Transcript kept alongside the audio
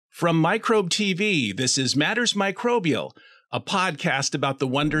From Microbe TV, this is Matters Microbial, a podcast about the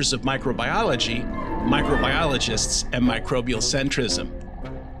wonders of microbiology, microbiologists, and microbial centrism.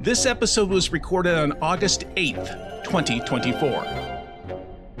 This episode was recorded on August 8th, 2024.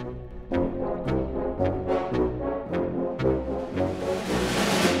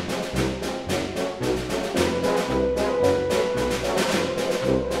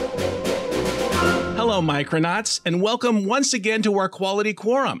 Hello, Micronauts, and welcome once again to our Quality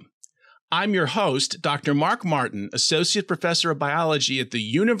Quorum. I'm your host, Dr. Mark Martin, Associate Professor of Biology at the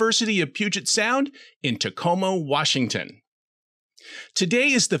University of Puget Sound in Tacoma, Washington.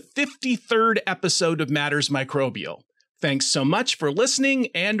 Today is the 53rd episode of Matters Microbial. Thanks so much for listening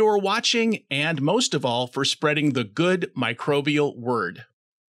and/or watching, and most of all, for spreading the good microbial word.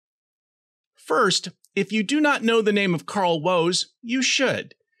 First, if you do not know the name of Carl Woese, you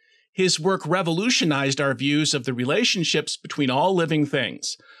should. His work revolutionized our views of the relationships between all living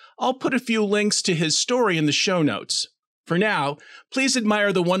things. I'll put a few links to his story in the show notes. For now, please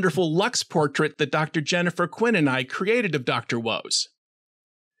admire the wonderful Lux portrait that Dr. Jennifer Quinn and I created of Dr. Woese.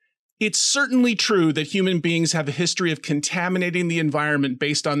 It's certainly true that human beings have a history of contaminating the environment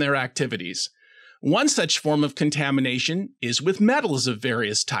based on their activities. One such form of contamination is with metals of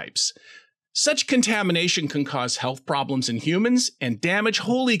various types. Such contamination can cause health problems in humans and damage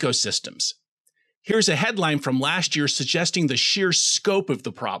whole ecosystems. Here's a headline from last year suggesting the sheer scope of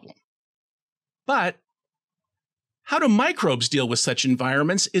the problem. But how do microbes deal with such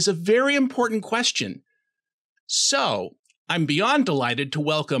environments is a very important question. So, I'm beyond delighted to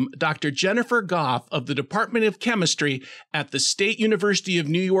welcome Dr. Jennifer Goff of the Department of Chemistry at the State University of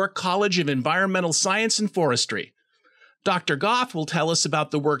New York College of Environmental Science and Forestry. Dr. Goff will tell us about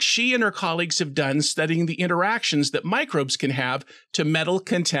the work she and her colleagues have done studying the interactions that microbes can have to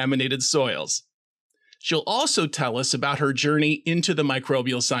metal-contaminated soils. She'll also tell us about her journey into the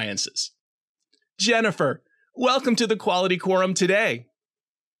microbial sciences. Jennifer, welcome to the Quality Quorum today.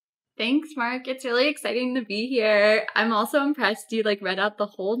 Thanks, Mark. It's really exciting to be here. I'm also impressed you read out the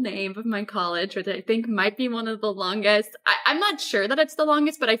whole name of my college, which I think might be one of the longest. I'm not sure that it's the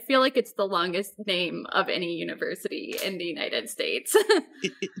longest, but I feel like it's the longest name of any university in the United States.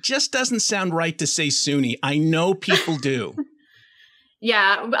 It just doesn't sound right to say SUNY. I know people do.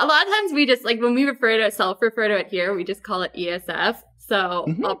 Yeah, a lot of times we just, when we self-refer to it here, we just call it ESF. So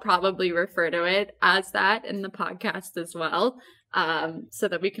I'll probably refer to it as that in the podcast as well. So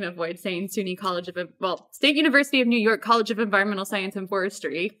that we can avoid saying SUNY State University of New York College of Environmental Science and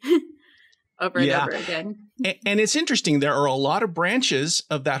Forestry over and over again. And it's interesting. There are a lot of branches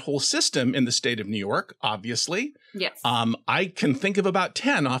of that whole system in the state of New York, obviously. Yes. I can think of about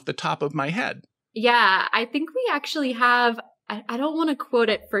 10 off the top of my head. Yeah, I think we actually have, I don't want to quote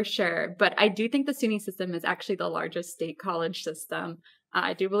it for sure, but I do think the SUNY system is actually the largest state college system.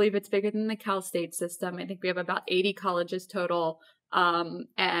 I do believe it's bigger than the Cal State system. I think we have about 80 colleges total. And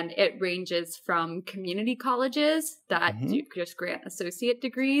it ranges from community colleges that just grant associate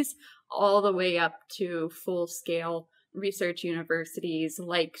degrees all the way up to full-scale research universities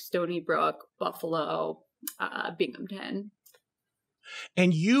like Stony Brook, Buffalo, Binghamton.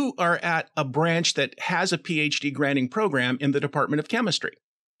 And you are at a branch that has a PhD granting program in the Department of Chemistry.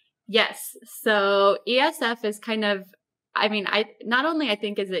 Yes. So ESF is kind of, not only I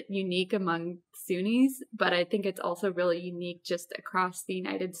think is it unique among SUNYs, but I think it's also really unique just across the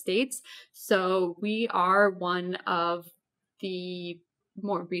United States. So we are one of the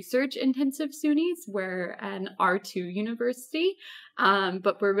more research intensive SUNYs. We're an R2 university,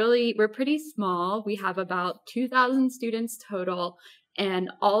 but we're pretty small. We have about 2,000 students total.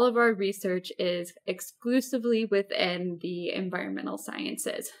 And all of our research is exclusively within the environmental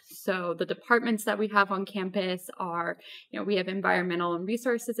sciences. So the departments that we have on campus are, we have environmental and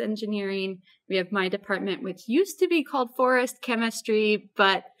resources engineering. We have my department, which used to be called forest chemistry,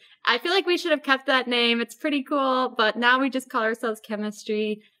 but I feel like we should have kept that name. It's pretty cool, but now we just call ourselves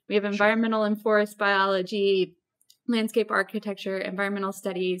chemistry. We have environmental and forest biology, landscape architecture, environmental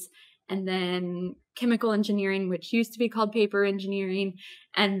studies, and then chemical engineering, which used to be called paper engineering,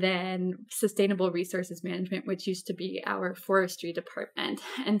 and then sustainable resources management, which used to be our forestry department.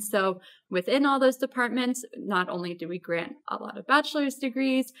 And so within all those departments, not only do we grant a lot of bachelor's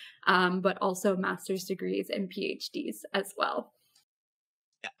degrees, but also master's degrees and PhDs as well.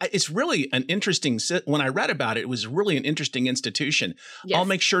 It's really an interesting, when I read about it, it was really an interesting institution. Yes. I'll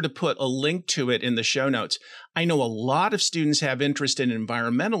make sure to put a link to it in the show notes. I know a lot of students have interest in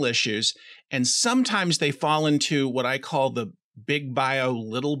environmental issues, and sometimes they fall into what I call the big bio,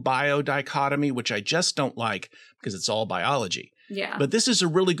 little bio dichotomy, which I just don't like because it's all biology. Yeah. But this is a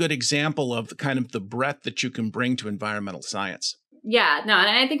really good example of kind of the breadth that you can bring to environmental science. Yeah, no,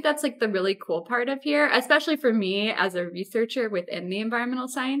 and I think that's like the really cool part of here, especially for me as a researcher within the environmental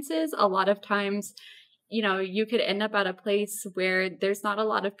sciences. A lot of times, you could end up at a place where there's not a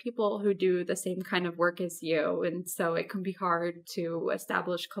lot of people who do the same kind of work as you. And so it can be hard to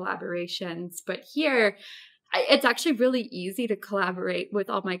establish collaborations. But here, it's actually really easy to collaborate with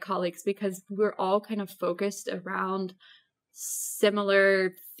all my colleagues because we're all kind of focused around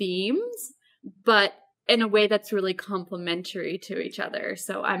similar themes, but in a way that's really complementary to each other.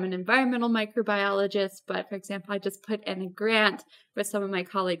 So I'm an environmental microbiologist, but for example, I just put in a grant with some of my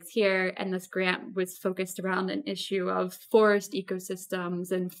colleagues here, and this grant was focused around an issue of forest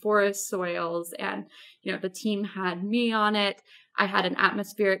ecosystems and forest soils. And, the team had me on it. I had an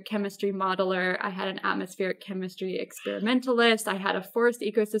atmospheric chemistry modeler. I had an atmospheric chemistry experimentalist. I had a forest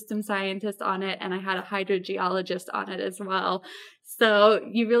ecosystem scientist on it, and I had a hydrogeologist on it as well. So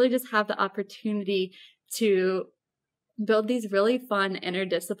you really just have the opportunity to build these really fun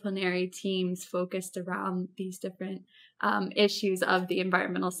interdisciplinary teams focused around these different issues of the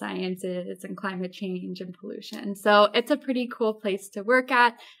environmental sciences and climate change and pollution. So it's a pretty cool place to work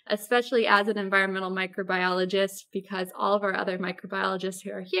at, especially as an environmental microbiologist, because all of our other microbiologists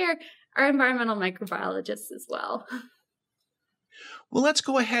who are here are environmental microbiologists as well. Well, let's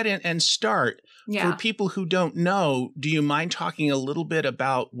go ahead and start. Yeah. For people who don't know, do you mind talking a little bit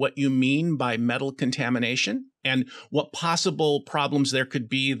about what you mean by metal contamination and what possible problems there could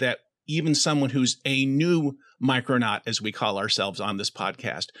be that even someone who's a new micronaut, as we call ourselves on this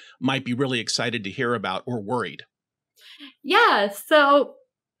podcast, might be really excited to hear about or worried? Yeah, so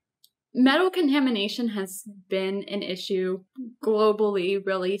metal contamination has been an issue globally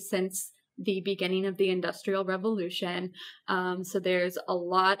really since the beginning of the Industrial Revolution. So there's a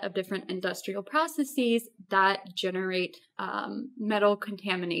lot of different industrial processes that generate metal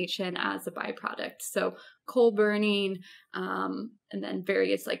contamination as a byproduct. So coal burning, and then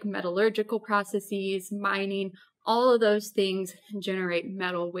various like metallurgical processes, mining, all of those things generate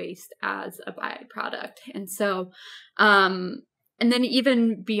metal waste as a byproduct. And so, and then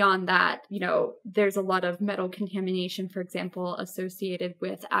even beyond that, there's a lot of metal contamination, for example, associated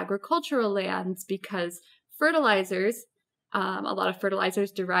with agricultural lands because fertilizers, a lot of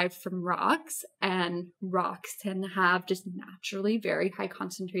fertilizers derive from rocks, and rocks tend to have just naturally very high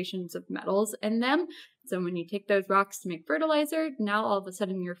concentrations of metals in them. So when you take those rocks to make fertilizer, now all of a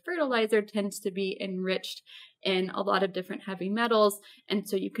sudden your fertilizer tends to be enriched in a lot of different heavy metals. And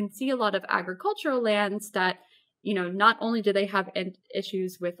so you can see a lot of agricultural lands that not only do they have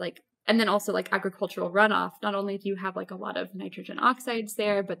issues with and then also like agricultural runoff, not only do you have like a lot of nitrogen oxides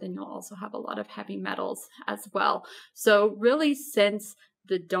there, but then you'll also have a lot of heavy metals as well. So really since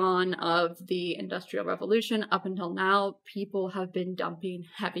the dawn of the Industrial Revolution up until now, people have been dumping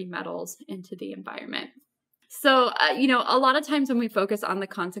heavy metals into the environment. So, a lot of times when we focus on the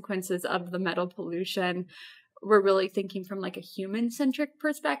consequences of the metal pollution, we're really thinking from like a human-centric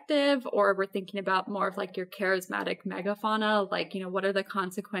perspective, or we're thinking about more of like your charismatic megafauna, like, what are the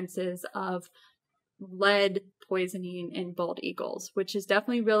consequences of lead poisoning in bald eagles, which is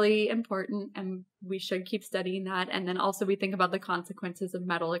definitely really important, and we should keep studying that. And then also we think about the consequences of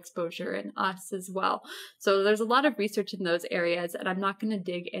metal exposure in us as well. So there's a lot of research in those areas, and I'm not going to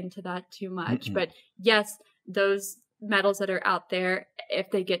dig into that too much. But yes, those metals that are out there, if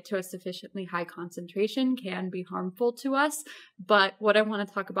they get to a sufficiently high concentration, can be harmful to us. But what I want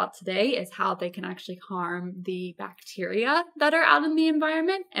to talk about today is how they can actually harm the bacteria that are out in the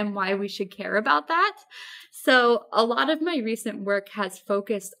environment and why we should care about that. So a lot of my recent work has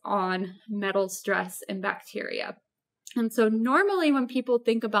focused on metal stress and bacteria. And so normally when people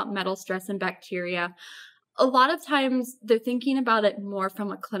think about metal stress and bacteria, a lot of times they're thinking about it more from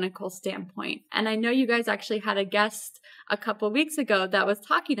a clinical standpoint. And I know you guys actually had a guest a couple of weeks ago that was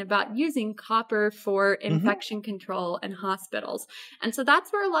talking about using copper for infection control in hospitals. And so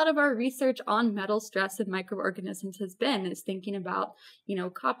that's where a lot of our research on metal stress and microorganisms has been, is thinking about,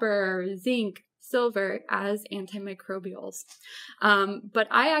 copper, zinc, silver as antimicrobials. But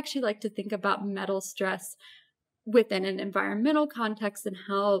I actually like to think about metal stress within an environmental context and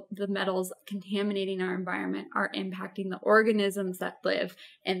how the metals contaminating our environment are impacting the organisms that live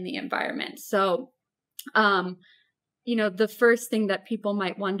in the environment. So, the first thing that people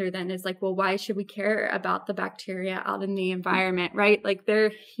might wonder then is like, well, why should we care about the bacteria out in the environment, right? Like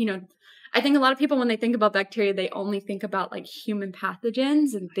I think a lot of people, when they think about bacteria, they only think about like human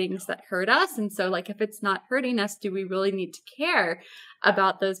pathogens and things that hurt us. And so like, if it's not hurting us, do we really need to care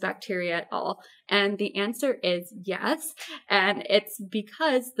about those bacteria at all? And the answer is yes. And it's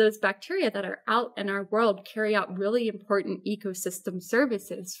because those bacteria that are out in our world carry out really important ecosystem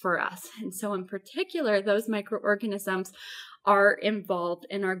services for us. And so in particular, those microorganisms are involved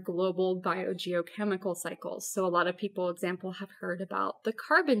in our global biogeochemical cycles. So a lot of people, example, have heard about the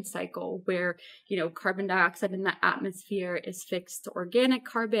carbon cycle, where, carbon dioxide in the atmosphere is fixed to organic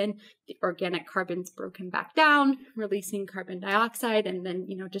carbon. The organic carbon's broken back down, releasing carbon dioxide, and then,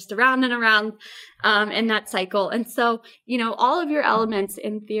 just around and around in that cycle. And so, all of your elements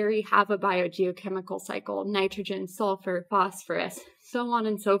in theory have a biogeochemical cycle: nitrogen, sulfur, phosphorus, so on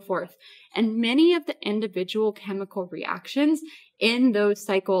and so forth. And many of the individual chemical reactions in those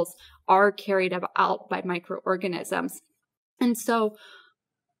cycles are carried out by microorganisms. And so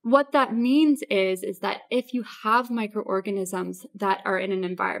what that means is that if you have microorganisms that are in an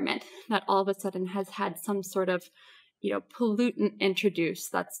environment that all of a sudden has had some sort of pollutant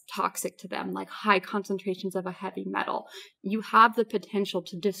introduced that's toxic to them, like high concentrations of a heavy metal, you have the potential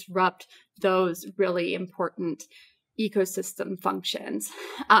to disrupt those really important ecosystem functions.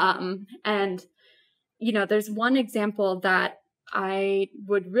 There's one example that I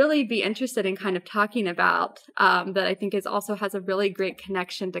would really be interested in kind of talking about that I think also has a really great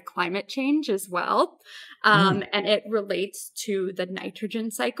connection to climate change as well. And it relates to the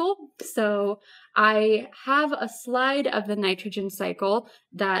nitrogen cycle. So I have a slide of the nitrogen cycle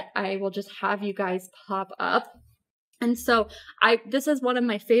that I will just have you guys pop up. And so this is one of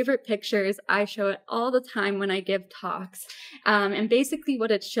my favorite pictures. I show it all the time when I give talks. And basically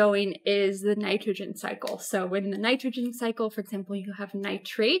what it's showing is the nitrogen cycle. So in the nitrogen cycle, for example, you have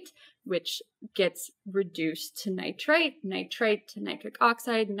nitrate, which gets reduced to nitrite, nitrite to nitric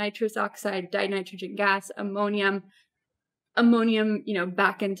oxide, nitrous oxide, dinitrogen gas, ammonium,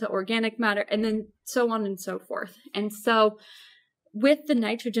 back into organic matter, and then so on and so forth. And so with the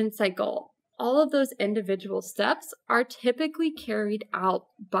nitrogen cycle, all of those individual steps are typically carried out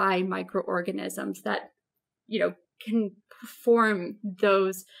by microorganisms that, can perform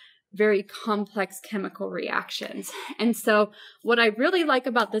those very complex chemical reactions. And so what I really like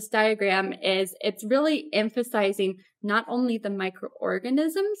about this diagram is it's really emphasizing not only the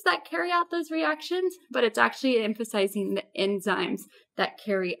microorganisms that carry out those reactions, but it's actually emphasizing the enzymes that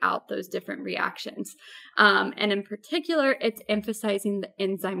carry out those different reactions. And in particular, it's emphasizing the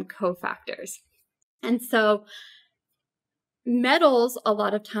enzyme cofactors. And so metals a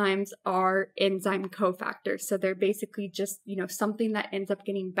lot of times are enzyme cofactors. So they're basically just, something that ends up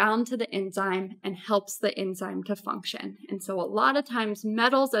getting bound to the enzyme and helps the enzyme to function. And so a lot of times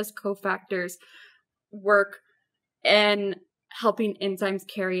metals as cofactors work in helping enzymes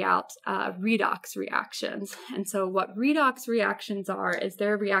carry out redox reactions. And so what redox reactions are is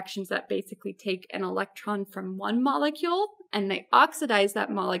they're reactions that basically take an electron from one molecule and they oxidize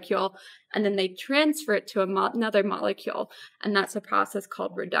that molecule, and then they transfer it to another molecule. And that's a process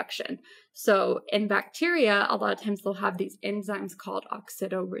called reduction. So in bacteria, a lot of times they'll have these enzymes called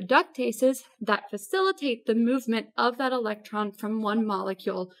oxidoreductases that facilitate the movement of that electron from one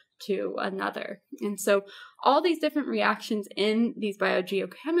molecule to another. And so all these different reactions in these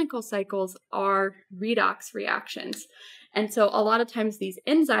biogeochemical cycles are redox reactions. And so a lot of times these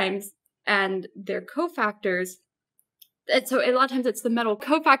enzymes and their cofactors, so a lot of times it's the metal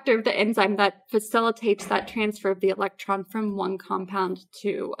cofactor of the enzyme that facilitates that transfer of the electron from one compound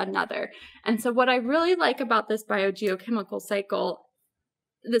to another. And so what I really like about this biogeochemical cycle,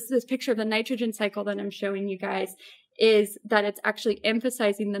 this picture of the nitrogen cycle that I'm showing you guys, is that it's actually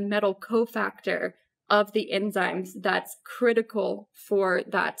emphasizing the metal cofactor of the enzymes that's critical for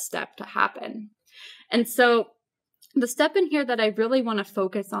that step to happen. And so the step in here that I really want to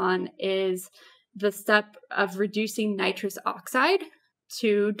focus on is the step of reducing nitrous oxide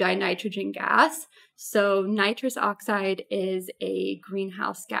to dinitrogen gas. So nitrous oxide is a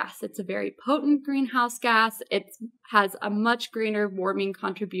greenhouse gas. It's a very potent greenhouse gas. It has a much greater warming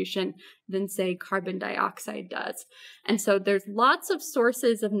contribution than, say, carbon dioxide does. And so there's lots of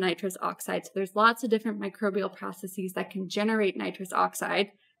sources of nitrous oxide. So there's lots of different microbial processes that can generate nitrous oxide,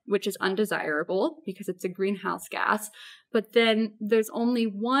 which is undesirable because it's a greenhouse gas. But then there's only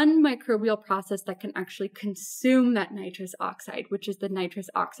one microbial process that can actually consume that nitrous oxide, which is the nitrous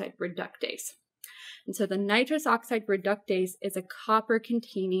oxide reductase. And so the nitrous oxide reductase is a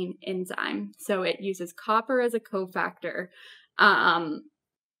copper-containing enzyme. So it uses copper as a cofactor. And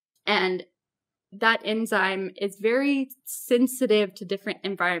that enzyme is very sensitive to different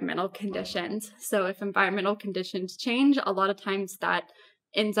environmental conditions. So if environmental conditions change, a lot of times that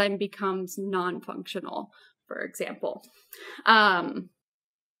enzyme becomes non-functional, for example. And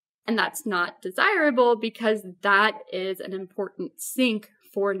that's not desirable because that is an important sink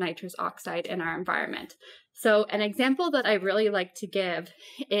for nitrous oxide in our environment. So an example that I really like to give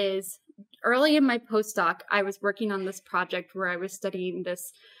is early in my postdoc, I was working on this project where I was studying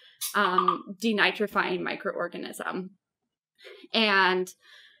this denitrifying microorganism. And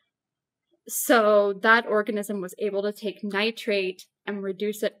so that organism was able to take nitrate and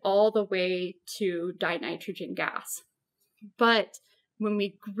reduce it all the way to dinitrogen gas. But when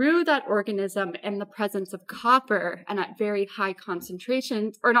we grew that organism in the presence of copper and at very high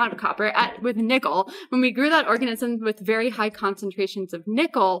concentrations, or not copper, with nickel, when we grew that organism with very high concentrations of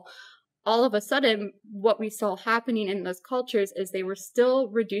nickel, all of a sudden, what we saw happening in those cultures is they were still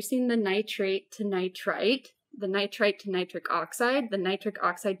reducing the nitrate to nitrite, the nitrite to nitric oxide, the nitric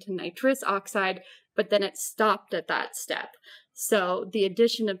oxide to nitrous oxide, but then it stopped at that step. So the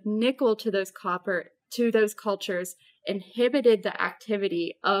addition of nickel to those cultures inhibited the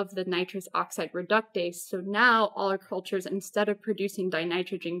activity of the nitrous oxide reductase. So now all our cultures, instead of producing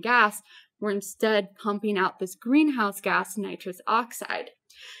dinitrogen gas, were instead pumping out this greenhouse gas, nitrous oxide.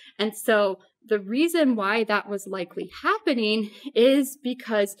 And so the reason why that was likely happening is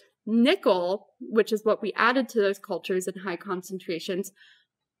because nickel, which is what we added to those cultures in high concentrations,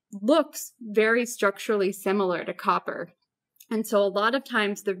 looks very structurally similar to copper. And so a lot of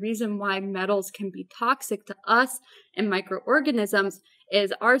times the reason why metals can be toxic to us and microorganisms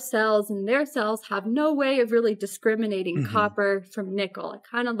is our cells and their cells have no way of really discriminating copper from nickel. It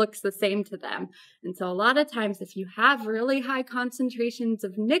kind of looks the same to them. And so a lot of times if you have really high concentrations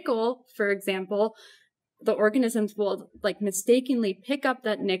of nickel, for example, the organisms will mistakenly pick up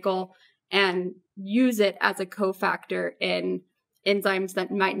that nickel and use it as a cofactor in enzymes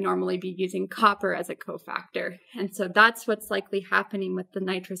that might normally be using copper as a cofactor. And so that's what's likely happening with the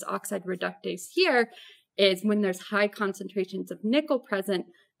nitrous oxide reductase here, is when there's high concentrations of nickel present,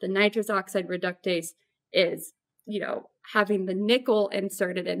 the nitrous oxide reductase is, having the nickel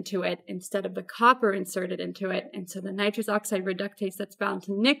inserted into it instead of the copper inserted into it. And so the nitrous oxide reductase that's bound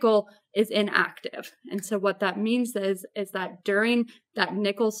to nickel is inactive. And so what that means is that during that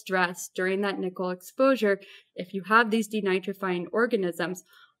nickel stress, during that nickel exposure, if you have these denitrifying organisms,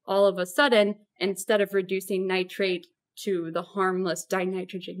 all of a sudden, instead of reducing nitrate to the harmless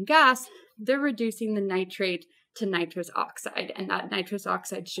dinitrogen gas, they're reducing the nitrate to nitrous oxide. And that nitrous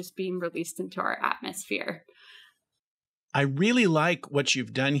oxide is just being released into our atmosphere. I really like what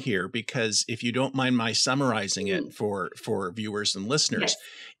you've done here because if you don't mind my summarizing it for viewers and listeners,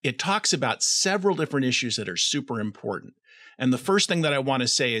 it talks about several different issues that are super important. And the first thing that I want to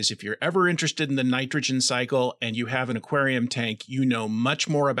say is if you're ever interested in the nitrogen cycle and you have an aquarium tank, you know much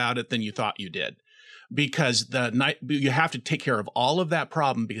more about it than you thought you did. Because you have to take care of all of that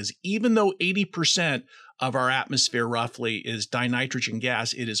problem, because even though 80% of our atmosphere roughly is dinitrogen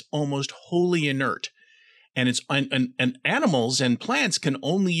gas, it is almost wholly inert. And it's and animals and plants can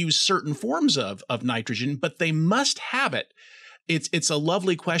only use certain forms of nitrogen, but they must have it. It's a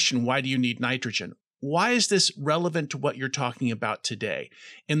lovely question. Why do you need nitrogen? Why is this relevant to what you're talking about today?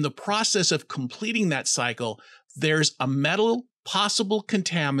 In the process of completing that cycle, there's a metal possible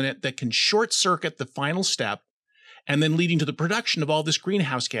contaminant that can short circuit the final step and then leading to the production of all this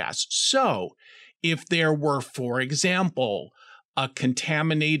greenhouse gas. So if there were, for example, a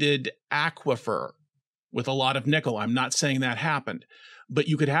contaminated aquifer with a lot of nickel, I'm not saying that happened, but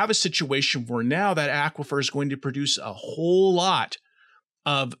you could have a situation where now that aquifer is going to produce a whole lot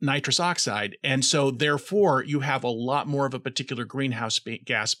of nitrous oxide. And so therefore you have a lot more of a particular greenhouse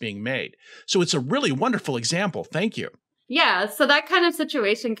gas being made. So it's a really wonderful example. Thank you. Yeah, so that kind of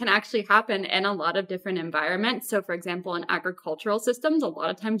situation can actually happen in a lot of different environments. So for example, in agricultural systems, a lot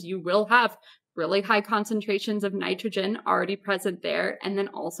of times you will have really high concentrations of nitrogen already present there, and then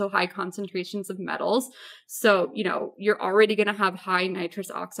also high concentrations of metals. So, you're already going to have high nitrous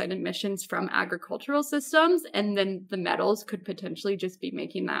oxide emissions from agricultural systems, and then the metals could potentially just be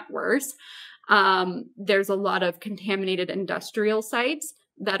making that worse. There's a lot of contaminated industrial sites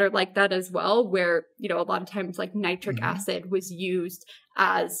that are like that as well, where, a lot of times nitric acid was used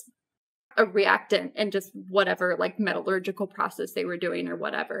as a reactant in just whatever metallurgical process they were doing or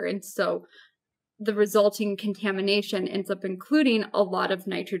whatever. And so the resulting contamination ends up including a lot of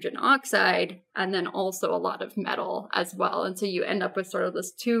nitrogen oxide and then also a lot of metal as well. And so you end up with sort of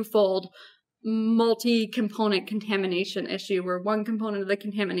this twofold multi-component contamination issue where one component of the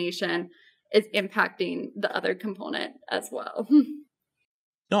contamination is impacting the other component as well.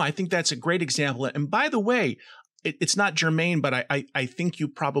 No, I think that's a great example. And by the way, it's not germane, but I think you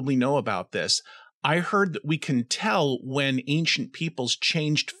probably know about this. I heard that we can tell when ancient peoples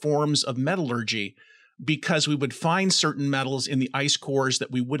changed forms of metallurgy because we would find certain metals in the ice cores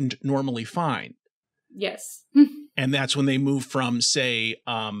that we wouldn't normally find. Yes. And that's when they moved from, say,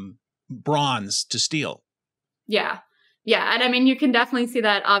 bronze to steel. Yeah. Yeah. And I mean, you can definitely see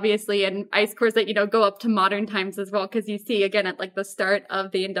that obviously in ice cores that, go up to modern times as well. Because you see, again, at the start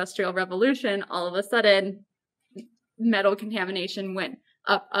of the Industrial Revolution, all of a sudden, metal contamination went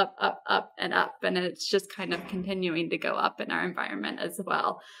up, up, up, up, and up. And it's just kind of continuing to go up in our environment as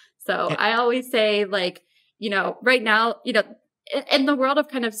well. So I always say, like, right now, in the world of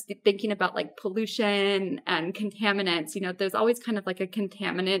kind of thinking about like pollution and contaminants, there's always kind of like a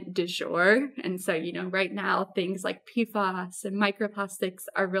contaminant du jour. And so, right now, things like PFAS and microplastics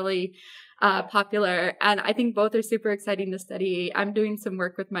are really popular. And I think both are super exciting to study. I'm doing some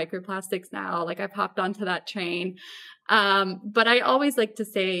work with microplastics now. Like, I've hopped onto that train. But I always like to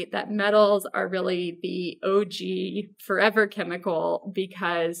say that metals are really the OG forever chemical,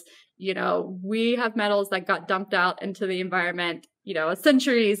 because we have metals that got dumped out into the environment,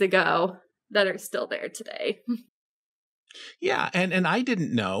 centuries ago, that are still there today. Yeah. And I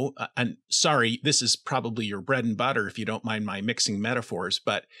didn't know, and sorry, this is probably your bread and butter if you don't mind my mixing metaphors,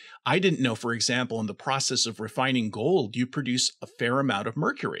 but I didn't know, for example, in the process of refining gold, you produce a fair amount of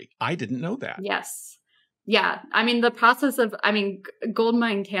mercury. I didn't know that. Yes. Yeah. I mean, the process of, gold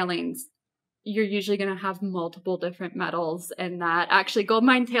mine tailings, you're usually going to have multiple different metals in that. Actually, gold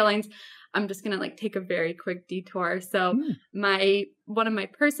mine tailings, I'm just going to like take a very quick detour. So one of my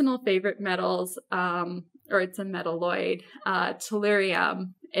personal favorite metals, or it's a metalloid,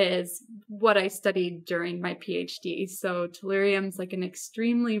 tellurium, is what I studied during my PhD. So tellurium's like an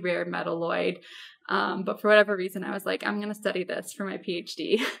extremely rare metalloid. But for whatever reason, I was like, I'm going to study this for my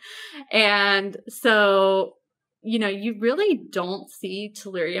PhD. And so, you really don't see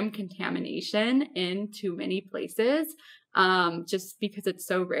tellurium contamination in too many places, just because it's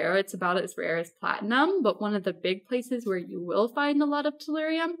so rare. It's about as rare as platinum. But one of the big places where you will find a lot of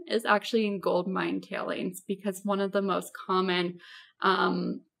tellurium is actually in gold mine tailings, because one of the most common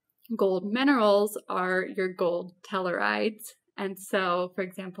gold minerals are your gold tellurides. And so, for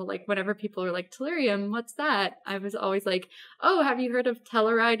example, like whenever people are like, tellurium, what's that? I was always like, oh, have you heard of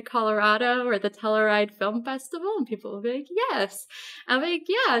Telluride, Colorado, or the Telluride Film Festival? And people will be like, yes. I'm like,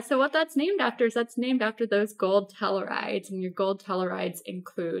 yeah. So what that's named after is that's named after those gold tellurides, and your gold tellurides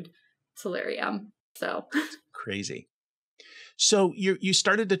include tellurium. So crazy. So you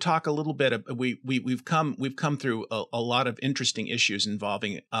started to talk a little bit. We've come through a lot of interesting issues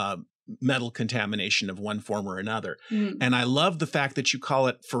involving metal contamination of one form or another. And I love the fact that you call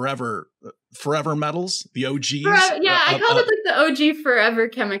it forever metals, the OGs. I called it like the OG forever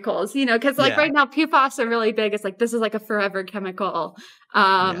chemicals, because right now PFAS are really big. It's like, this is like a forever chemical.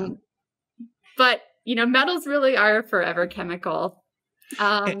 But, metals really are a forever chemical.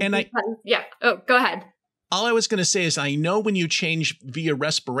 Oh, go ahead. All I was going to say is I know when you change via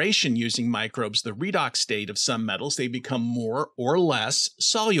respiration using microbes, the redox state of some metals, they become more or less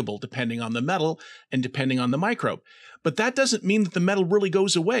soluble depending on the metal and depending on the microbe. But that doesn't mean that the metal really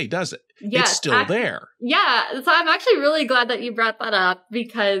goes away, does it? Yes, it's still there. Yeah. So I'm actually really glad that you brought that up,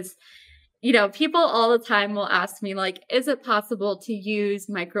 because people all the time will ask me, like, is it possible to use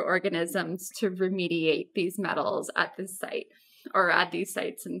microorganisms to remediate these metals at this site or at these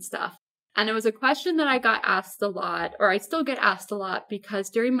sites and stuff? And it was a question that I got asked a lot, or I still get asked a lot, because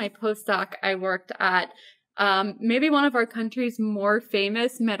during my postdoc, I worked at maybe one of our country's more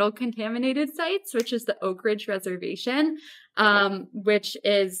famous metal contaminated sites, which is the Oak Ridge Reservation, which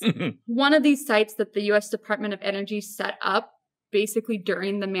is one of these sites that the U.S. Department of Energy set up basically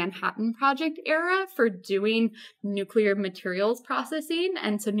during the Manhattan Project era for doing nuclear materials processing.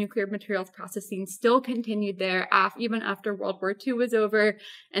 And so nuclear materials processing still continued there even after World War II was over.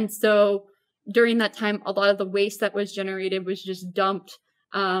 And so during that time, a lot of the waste that was generated was just dumped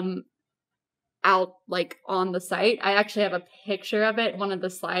out like on the site. I actually have a picture of it, one of the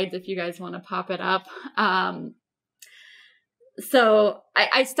slides, if you guys want to pop it up. So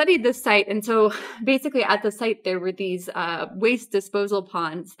I studied this site. And so basically at the site, there were these waste disposal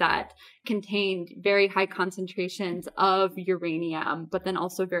ponds that contained very high concentrations of uranium, but then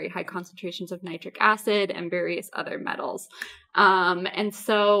also very high concentrations of nitric acid and various other metals. And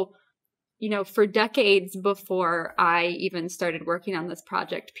so, for decades before I even started working on this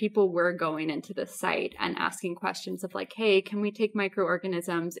project, people were going into the site and asking questions of like, hey, can we take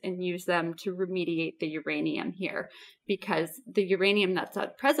microorganisms and use them to remediate the uranium here? Because the uranium that's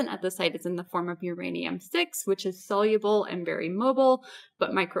present at the site is in the form of uranium-6, which is soluble and very mobile,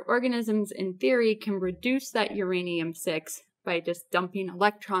 but microorganisms in theory can reduce that uranium-6 by just dumping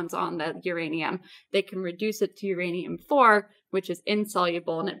electrons on the uranium. They can reduce it to uranium-4, which is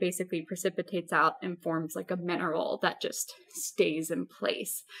insoluble, and it basically precipitates out and forms like a mineral that just stays in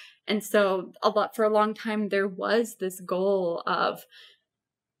place. And so for a long time, there was this goal of,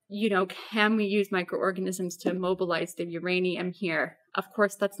 can we use microorganisms to mobilize the uranium here? Of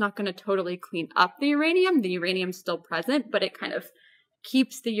course, that's not going to totally clean up the uranium. The uranium's still present, but it kind of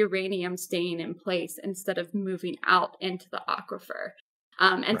keeps the uranium staying in place instead of moving out into the aquifer.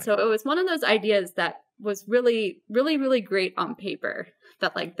 So it was one of those ideas that was really, really, really great on paper,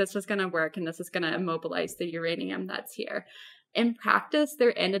 that like this was going to work and this is going to immobilize the uranium that's here. In practice,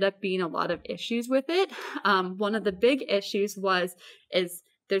 there ended up being a lot of issues with it. One of the big issues is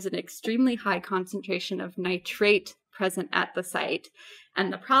there's an extremely high concentration of nitrate present at the site.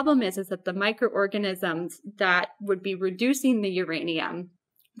 And the problem is that the microorganisms that would be reducing the uranium,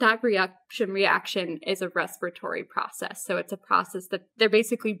 that reaction is a respiratory process. So it's a process that they're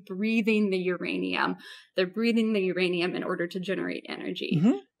basically breathing the uranium. They're breathing the uranium in order to generate energy.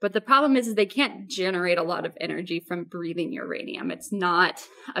 Mm-hmm. But the problem is they can't generate a lot of energy from breathing uranium. It's not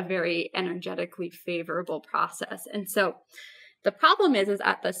a very energetically favorable process. And so the problem is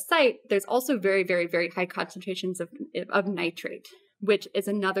at the site, there's also very, very, very high concentrations of nitrate, which is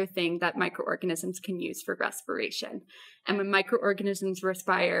another thing that microorganisms can use for respiration. And when microorganisms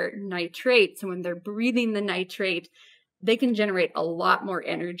respire nitrate, so when they're breathing the nitrate, they can generate a lot more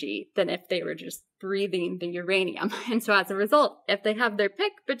energy than if they were just breathing the uranium. And so as a result, if they have their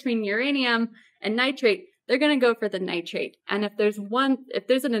pick between uranium and nitrate, they're going to go for the nitrate. And if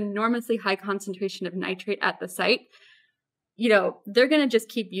there's an enormously high concentration of nitrate at the site, they're going to just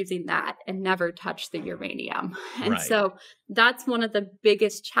keep using that and never touch the uranium. And so that's one of the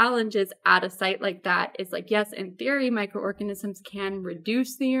biggest challenges at a site like that is like, yes, in theory, microorganisms can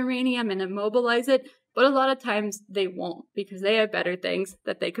reduce the uranium and immobilize it, but a lot of times they won't because they have better things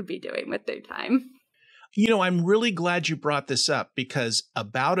that they could be doing with their time. I'm really glad you brought this up because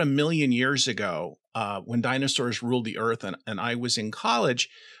about 1 million years ago, when dinosaurs ruled the earth and I was in college,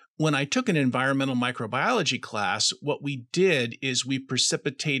 when I took an environmental microbiology class, what we did is we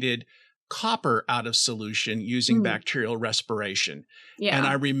precipitated copper out of solution using bacterial respiration. Yeah. And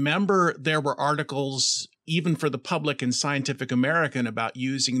I remember there were articles, even for the public in Scientific American, about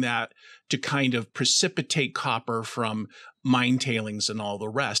using that to kind of precipitate copper from mine tailings and all the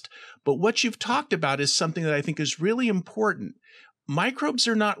rest. But what you've talked about is something that I think is really important. Microbes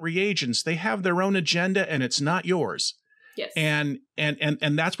are not reagents. They have their own agenda and it's not yours. Yes. And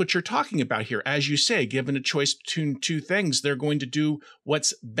that's what you're talking about here. As you say, given a choice between two things, they're going to do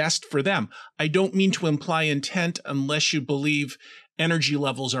what's best for them. I don't mean to imply intent unless you believe energy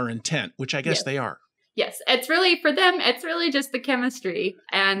levels are intent, which I guess they are. Yes. It's really, for them, it's really just the chemistry.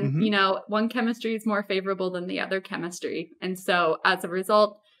 And, one chemistry is more favorable than the other chemistry. And so as a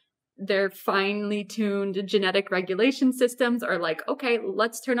result, their finely tuned genetic regulation systems are like, okay,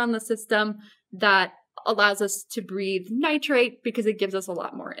 let's turn on the system that allows us to breathe nitrate because it gives us a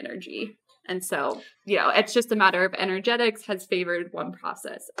lot more energy. And so, it's just a matter of energetics has favored one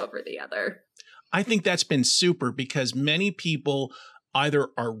process over the other. I think that's been super because many people either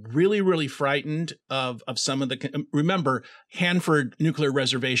are really, really frightened of some of the, remember, Hanford Nuclear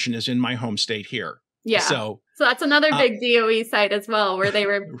Reservation is in my home state here. Yeah. So that's another big DOE site as well, where they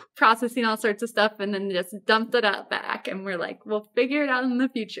were processing all sorts of stuff and then just dumped it out back. And we're like, we'll figure it out in the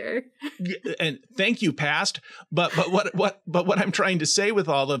future. And thank you, past. But what I'm trying to say with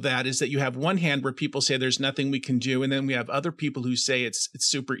all of that is that you have one hand where people say there's nothing we can do. And then we have other people who say it's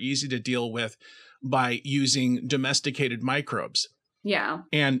super easy to deal with by using domesticated microbes. Yeah.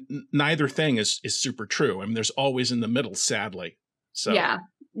 And neither thing is super true. I mean, there's always in the middle, sadly. So yeah.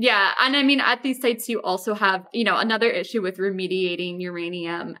 Yeah. And I mean, at these sites, you also have, another issue with remediating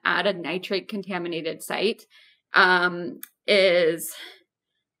uranium at a nitrate contaminated site is,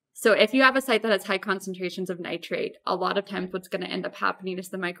 so if you have a site that has high concentrations of nitrate, a lot of times what's going to end up happening is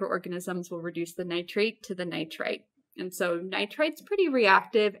the microorganisms will reduce the nitrate to the nitrite. And so nitrite's pretty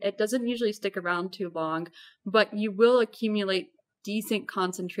reactive. It doesn't usually stick around too long, but you will accumulate decent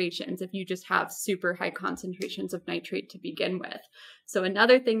concentrations if you just have super high concentrations of nitrate to begin with. So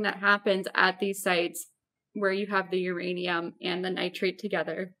another thing that happens at these sites where you have the uranium and the nitrate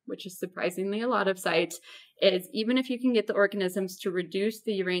together, which is surprisingly a lot of sites, is even if you can get the organisms to reduce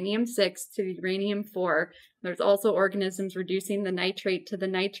the uranium-6 to the uranium-4, there's also organisms reducing the nitrate to the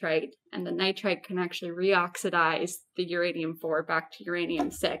nitrite, and the nitrite can actually reoxidize the uranium-4 back to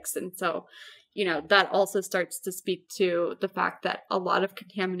uranium-6. And so that also starts to speak to the fact that a lot of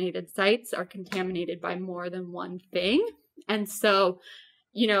contaminated sites are contaminated by more than one thing. And so,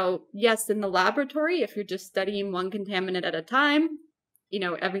 yes, in the laboratory, if you're just studying one contaminant at a time,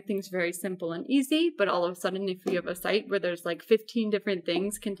 everything's very simple and easy. But all of a sudden, if you have a site where there's like 15 different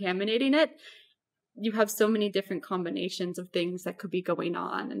things contaminating it, you have so many different combinations of things that could be going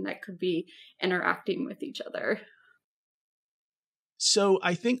on and that could be interacting with each other. So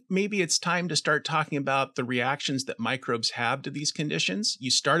I think maybe it's time to start talking about the reactions that microbes have to these conditions.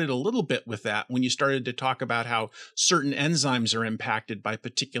 You started a little bit with that when you started to talk about how certain enzymes are impacted by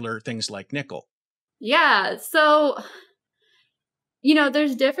particular things like nickel. Yeah. So,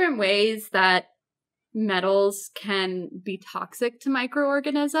 there's different ways that metals can be toxic to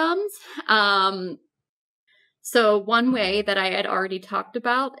microorganisms. So one way that I had already talked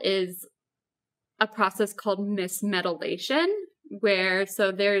about is a process called mismetallation, where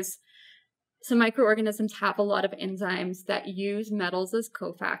there's some microorganisms have a lot of enzymes that use metals as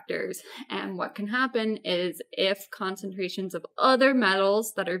cofactors. And what can happen is if concentrations of other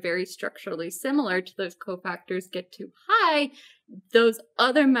metals that are very structurally similar to those cofactors get too high, those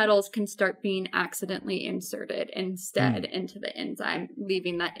other metals can start being accidentally inserted instead into the enzyme,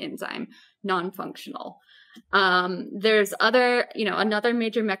 leaving that enzyme non-functional. There's another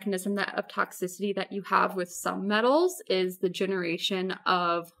major mechanism of toxicity that you have with some metals is the generation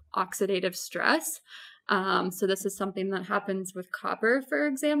of oxidative stress. So this is something that happens with copper, for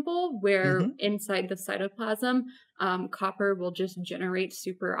example, where inside the cytoplasm, copper will just generate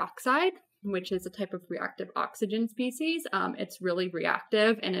superoxide, which is a type of reactive oxygen species. It's really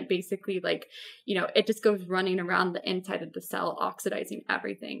reactive, and it basically it just goes running around the inside of the cell, oxidizing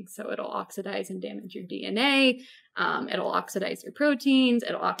everything. So it'll oxidize and damage your DNA. It'll oxidize your proteins.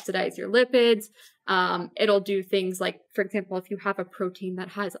 It'll oxidize your lipids. It'll do things like, for example, if you have a protein that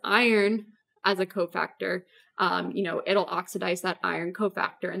has iron as a cofactor, it'll oxidize that iron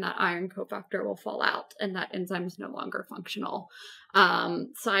cofactor, and that iron cofactor will fall out, and that enzyme is no longer functional.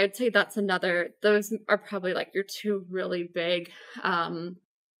 So I'd say those are probably your two really big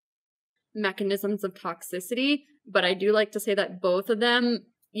mechanisms of toxicity. But I do like to say that both of them,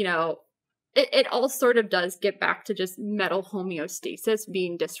 it all sort of does get back to just metal homeostasis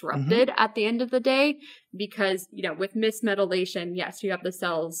being disrupted at the end of the day, because, with mismetallation, yes, you have the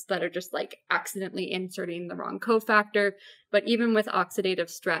cells that are just accidentally inserting the wrong cofactor. But even with oxidative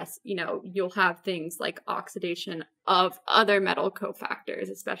stress, you'll have things like oxidation of other metal cofactors,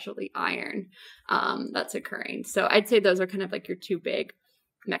 especially iron, that's occurring. So I'd say those are kind of your two big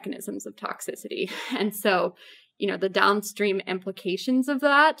mechanisms of toxicity. And so, the downstream implications of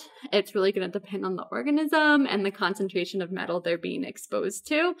that, it's really going to depend on the organism and the concentration of metal they're being exposed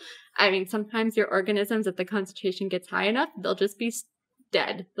to. I mean, sometimes your organisms, if the concentration gets high enough, they'll just be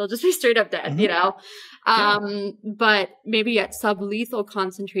dead. They'll just be straight up dead, But maybe at sublethal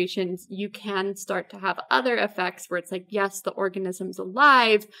concentrations, you can start to have other effects where it's yes, the organism's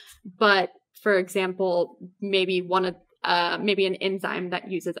alive, but for example, maybe an enzyme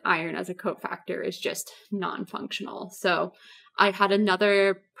that uses iron as a cofactor is just non-functional. So I had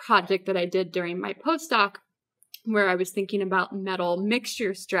another project that I did during my postdoc where I was thinking about metal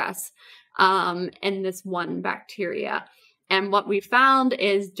mixture stress in this one bacteria. And what we found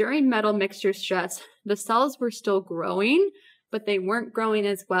is during metal mixture stress, the cells were still growing, but they weren't growing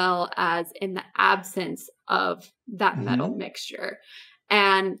as well as in the absence of that metal mixture.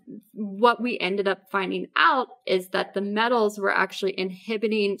 And what we ended up finding out is that the metals were actually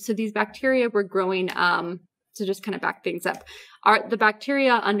inhibiting. So these bacteria were growing. So just kind of back things up. The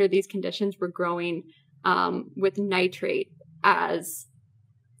bacteria under these conditions were growing with nitrate as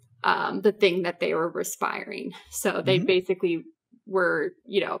the thing that they were respiring. So they basically were,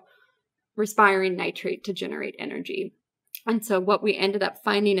 respiring nitrate to generate energy. And so what we ended up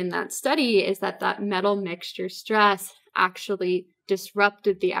finding in that study is that metal mixture stress actually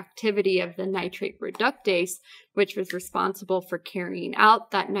disrupted the activity of the nitrate reductase, which was responsible for carrying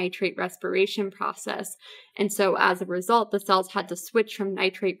out that nitrate respiration process. And so as a result, the cells had to switch from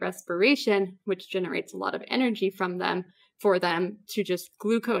nitrate respiration, which generates a lot of energy for them to just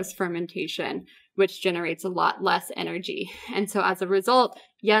glucose fermentation, which generates a lot less energy. And so as a result,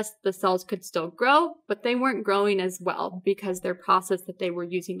 yes, the cells could still grow, but they weren't growing as well because their process that they were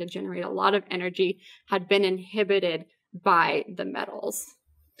using to generate a lot of energy had been inhibited by the metals.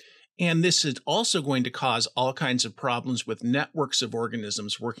 And this is also going to cause all kinds of problems with networks of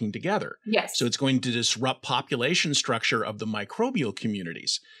organisms working together. Yes. So it's going to disrupt population structure of the microbial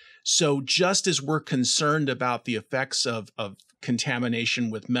communities. So just as we're concerned about the effects of contamination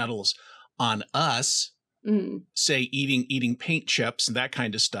with metals on us, say eating paint chips and that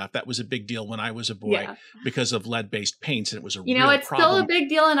kind of stuff, that was a big deal when I was a boy because of lead-based paints, and it was a real problem. It's still a big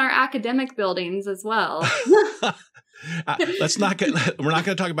deal in our academic buildings as well. We're not going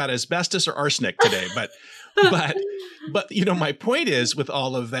to talk about asbestos or arsenic today, but my point is with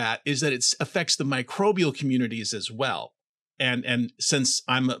all of that is that it affects the microbial communities as well. And since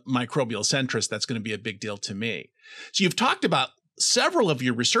I'm a microbial centrist, that's going to be a big deal to me. So you've talked about several of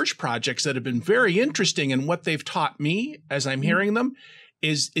your research projects that have been very interesting, and what they've taught me as I'm hearing them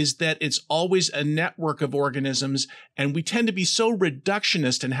is that it's always a network of organisms, and we tend to be so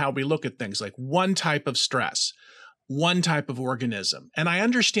reductionist in how we look at things, like one type of stress, one type of organism. And I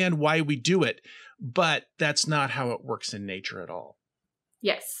understand why we do it, but that's not how it works in nature at all.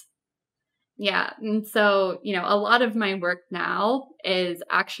 Yes. Yeah. And so, a lot of my work now is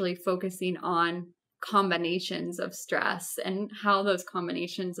actually focusing on combinations of stress and how those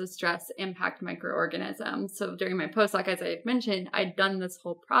combinations of stress impact microorganisms. So during my postdoc, as I mentioned, I'd done this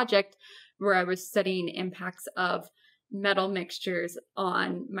whole project where I was studying impacts of metal mixtures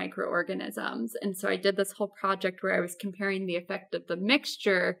on microorganisms. And so I did this whole project where I was comparing the effect of the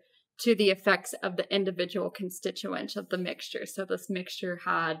mixture to the effects of the individual constituents of the mixture. So this mixture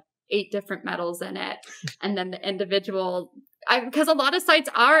had 8 different metals in it. And then the individual, because a lot of sites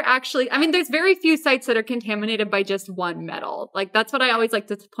are actually, there's very few sites that are contaminated by just one metal. Like, that's what I always like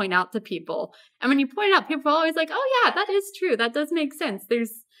to point out to people. And when you point out, people are always like, oh yeah, that is true. That does make sense.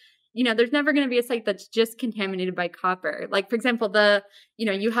 There's never going to be a site that's just contaminated by copper. Like, for example,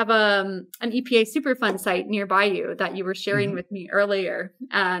 you have an EPA Superfund site nearby you that you were sharing with me earlier,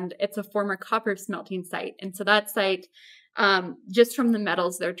 and it's a former copper smelting site. And so that site, just from the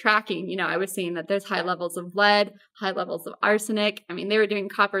metals they're tracking, I was seeing that there's high levels of lead, high levels of arsenic. They were doing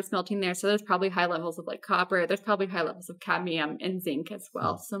copper smelting there, so there's probably high levels of like copper. There's probably high levels of cadmium and zinc as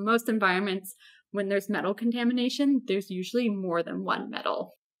well. So most environments, when there's metal contamination, there's usually more than one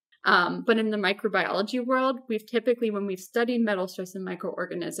metal. But in the microbiology world, we've typically, when we've studied metal stress in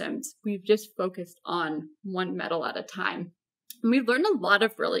microorganisms, we've just focused on one metal at a time. And we've learned a lot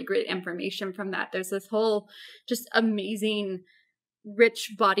of really great information from that. There's this whole just amazing,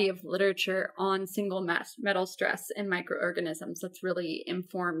 rich body of literature on single metal stress in microorganisms that's really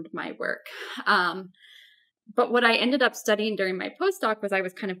informed my work. But what I ended up studying during my postdoc was I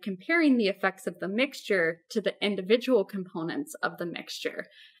was kind of comparing the effects of the mixture to the individual components of the mixture.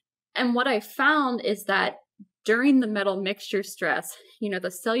 And what I found is that during the metal mixture stress,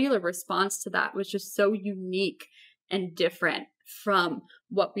 the cellular response to that was just so unique and different from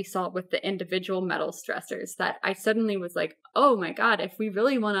what we saw with the individual metal stressors that I suddenly was like, oh my God, if we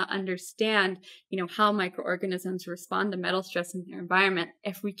really want to understand, how microorganisms respond to metal stress in their environment,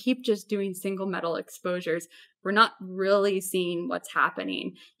 if we keep just doing single metal exposures, we're not really seeing what's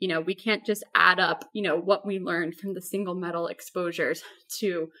happening. We can't just add up, what we learned from the single metal exposures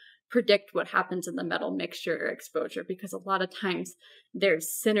to predict what happens in the metal mixture exposure, because a lot of times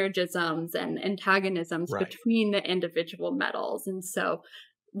there's synergisms and antagonisms between the individual metals. And so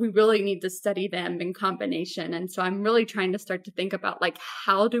we really need to study them in combination. And so I'm really trying to start to think about, like,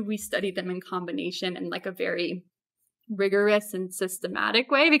 how do we study them in combination in like a very rigorous and systematic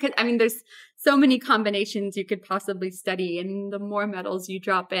way? Because there's so many combinations you could possibly study, and the more metals you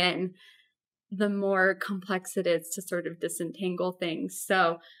drop in, the more complex it is to sort of disentangle things.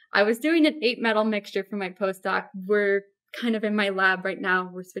 So I was doing an 8 metal mixture for my postdoc. We're kind of in my lab right now.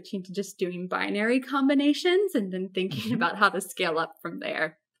 We're switching to just doing binary combinations and then thinking about how to scale up from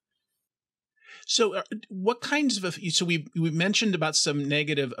there. So what kinds of, so we mentioned about some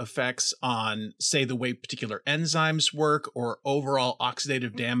negative effects on, say, the way particular enzymes work or overall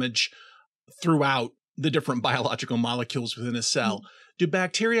oxidative damage throughout the different biological molecules within a cell. Do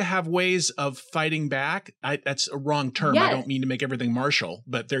bacteria have ways of fighting back? That's a wrong term. Yes. I don't mean to make everything martial,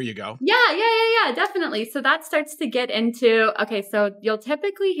 but there you go. Yeah, definitely. So that starts to get into, so you'll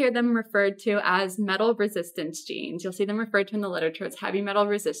typically hear them referred to as metal resistance genes. You'll see them referred to in the literature as heavy metal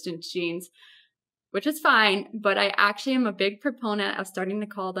resistance genes, which is fine, but I actually am a big proponent of starting to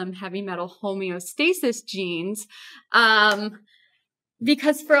call them heavy metal homeostasis genes.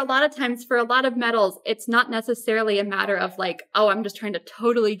 Because for a lot of times, for a lot of metals, it's not necessarily a matter of like, oh, I'm just trying to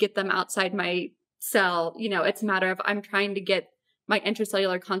totally get them outside my cell. It's a matter of I'm trying to get my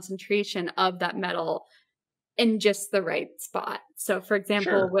intracellular concentration of that metal in just the right spot. So for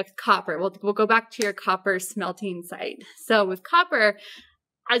example, with copper, we'll go back to your copper smelting site. So with copper,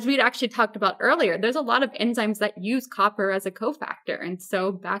 as we'd actually talked about earlier, there's a lot of enzymes that use copper as a cofactor. And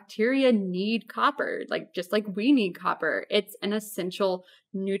so bacteria need copper, just like we need copper. It's an essential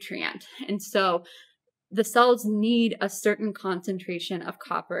nutrient. And so the cells need a certain concentration of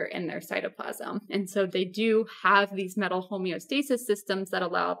copper in their cytoplasm. And so they do have these metal homeostasis systems that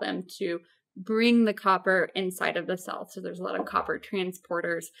allow them to bring the copper inside of the cell. So there's a lot of copper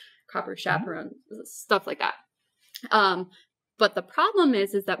transporters, copper chaperones, stuff like that. But the problem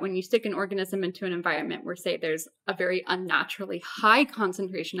is that when you stick an organism into an environment where, say, there's a very unnaturally high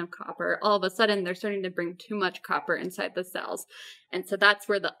concentration of copper, all of a sudden they're starting to bring too much copper inside the cells. And so that's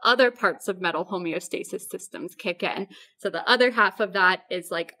where the other parts of metal homeostasis systems kick in. So the other half of that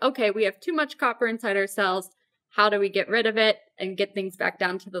is like, okay, we have too much copper inside our cells. How do we get rid of it and get things back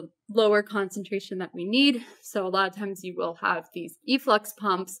down to the lower concentration that we need? So a lot of times you will have these efflux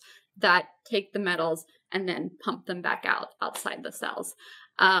pumps that take the metals and then pump them back out outside the cells.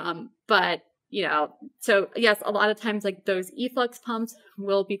 But, you know, so yes, a lot of times like those efflux pumps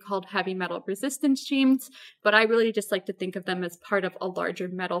will be called heavy metal resistance streams, but I really just like to think of them as part of a larger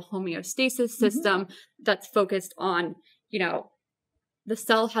metal homeostasis system that's focused on, you know, the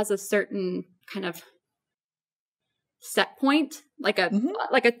cell has a certain kind of set point, like a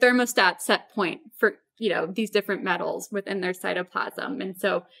thermostat set point for, you know, these different metals within their cytoplasm. And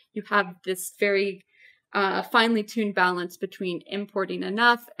so you have this very finely tuned balance between importing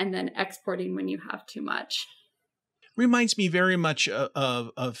enough and then exporting when you have too much. Reminds me very much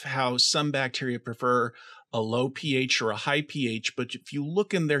of how some bacteria prefer a low pH or a high pH, but if you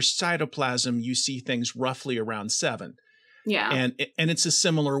look in their cytoplasm, you see things roughly around 7. Yeah. And it's a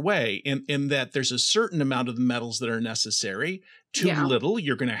similar way in that there's a certain amount of the metals that are necessary. Too little,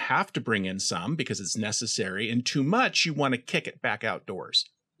 you're going to have to bring in some because it's necessary. And too much, you want to kick it back outdoors.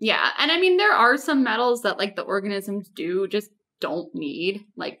 Yeah. And I mean, there are some metals that like the organisms just don't need.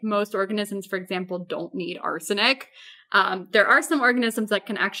 Like most organisms, for example, don't need arsenic. There are some organisms that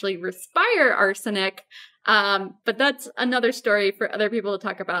can actually respire arsenic. But that's another story for other people to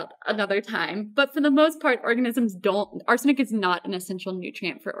talk about another time. But for the most part, arsenic is not an essential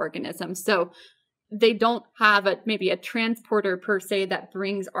nutrient for organisms. So they don't have maybe a transporter per se that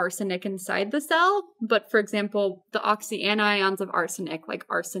brings arsenic inside the cell. But for example, the oxyanions of arsenic, like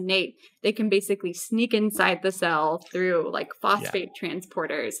arsenate, they can basically sneak inside the cell through like phosphate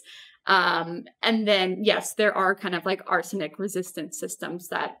transporters. And then, yes, there are kind of like arsenic resistant systems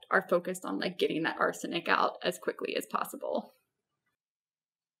that are focused on like getting that arsenic out as quickly as possible.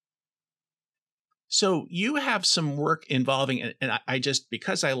 So you have some work involving, and I just,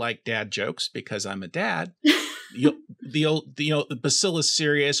 because I like dad jokes, because I'm a dad, the Bacillus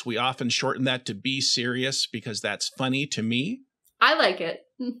cereus, we often shorten that to B serious because that's funny to me. I like it.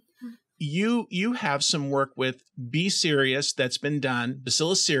 You have some work with B cereus that's been done,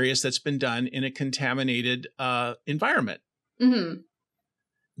 Bacillus cereus that's been done in a contaminated environment. Mm-hmm.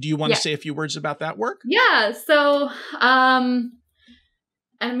 Do you want to say a few words about that work? Yeah. So,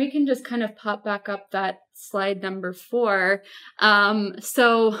 and we can just kind of pop back up that slide number 4.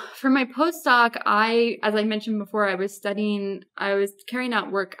 So for my postdoc, as I mentioned before, I was carrying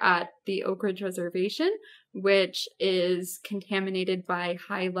out work at the Oak Ridge Reservation, which is contaminated by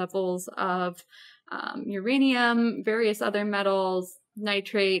high levels of uranium, various other metals,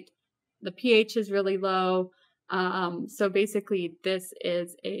 nitrate. The pH is really low. So basically, this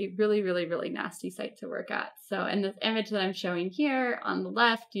is a really, really, really nasty site to work at. So in this image that I'm showing here on the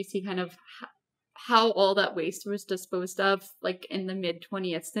left, you see kind of how all that waste was disposed of, like in the mid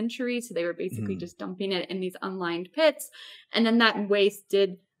 20th century. So they were basically just dumping it in these unlined pits. And then that waste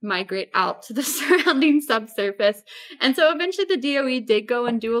did migrate out to the surrounding subsurface. And so eventually the DOE did go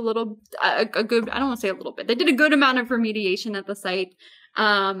and do a good, I don't want to say a little bit, they did a good amount of remediation at the site.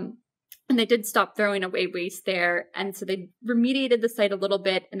 And they did stop throwing away waste there. And so they remediated the site a little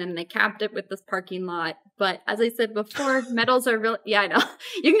bit and then they capped it with this parking lot. But as I said before, metals are really, I know,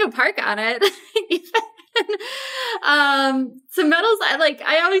 you can go park on it. So metals,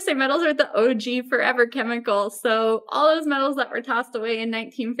 I always say metals are the OG forever chemical. So all those metals that were tossed away in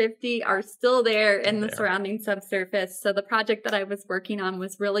 1950 are still there in the surrounding subsurface. So the project that I was working on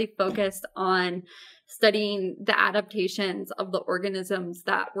was really focused on studying the adaptations of the organisms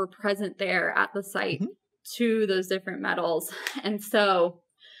that were present there at the site to those different metals. And so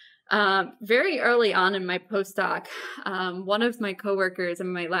very early on in my postdoc, one of my coworkers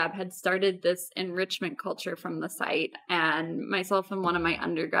in my lab had started this enrichment culture from the site, and myself and one of my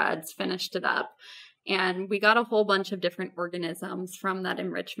undergrads finished it up. And we got a whole bunch of different organisms from that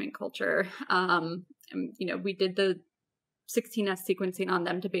enrichment culture. And, we did the 16S sequencing on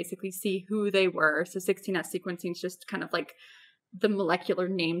them to basically see who they were. So 16S sequencing is just kind of like the molecular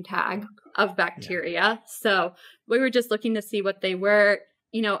name tag of bacteria. Yeah. So we were just looking to see what they were.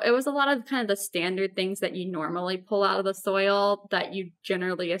 It was a lot of kind of the standard things that you normally pull out of the soil that you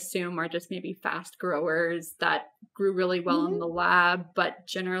generally assume are just maybe fast growers that grew really well in the lab, but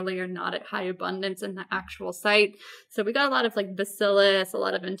generally are not at high abundance in the actual site. So we got a lot of like Bacillus, a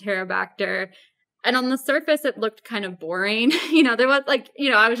lot of Enterobacter. And on the surface, it looked kind of boring. There was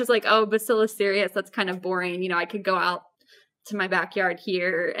I was just like, oh, Bacillus cereus, that's kind of boring. I could go out to my backyard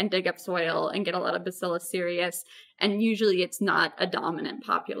here and dig up soil and get a lot of Bacillus cereus. And usually it's not a dominant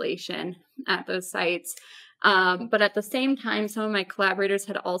population at those sites. But at the same time, some of my collaborators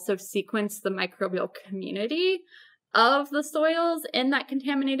had also sequenced the microbial community of the soils in that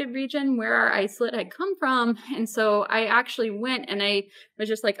contaminated region where our isolate had come from. And so I actually went and I was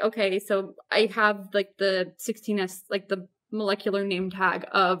just like, okay, so I have like the 16S, like the molecular name tag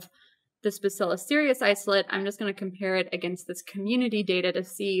of this Bacillus cereus isolate. I'm just going to compare it against this community data to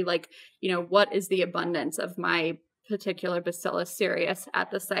see, like, what is the abundance of my particular Bacillus cereus at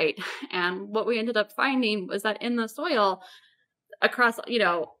the site. And what we ended up finding was that in the soil across,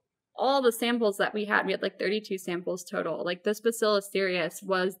 all the samples that we had like 32 samples total, like this Bacillus cereus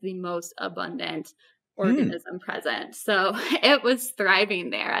was the most abundant organism present. So it was thriving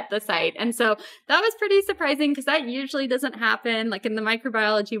there at the site. And so that was pretty surprising because that usually doesn't happen. Like in the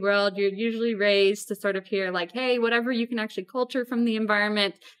microbiology world, you're usually raised to sort of hear like, hey, whatever you can actually culture from the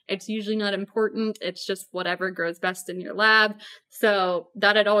environment, it's usually not important. It's just whatever grows best in your lab. So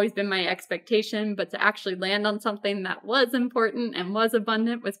that had always been my expectation, but to actually land on something that was important and was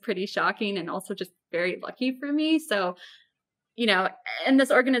abundant was pretty shocking and also just very lucky for me. So and this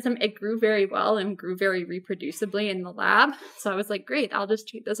organism, it grew very well and grew very reproducibly in the lab. So I was like, great, I'll just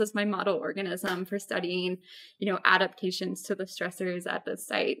treat this as my model organism for studying, adaptations to the stressors at this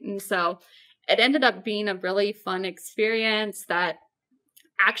site. And so it ended up being a really fun experience that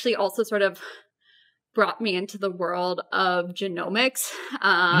actually also sort of brought me into the world of genomics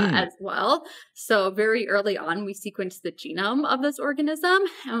as well. So very early on, we sequenced the genome of this organism.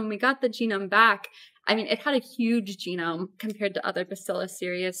 And when we got the genome back, it had a huge genome compared to other Bacillus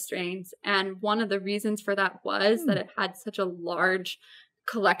cereus strains. And one of the reasons for that was that it had such a large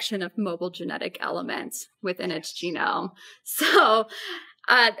collection of mobile genetic elements within its genome. So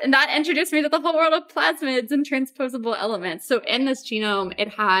and that introduced me to the whole world of plasmids and transposable elements. So in this genome, it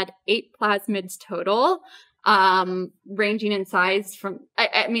had 8 plasmids total, ranging in size from,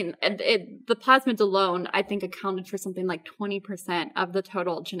 the plasmids alone, I think accounted for something like 20% of the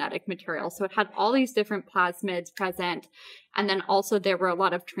total genetic material. So it had all these different plasmids present. And then also there were a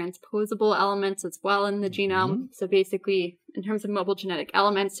lot of transposable elements as well in the genome. So basically in terms of mobile genetic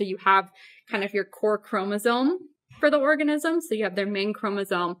elements, so you have kind of your core chromosome for the organism. So you have their main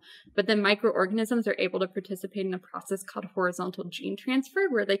chromosome, but then microorganisms are able to participate in a process called horizontal gene transfer,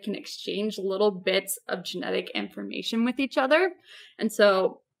 where they can exchange little bits of genetic information with each other. And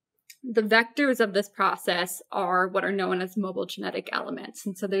so the vectors of this process are what are known as mobile genetic elements.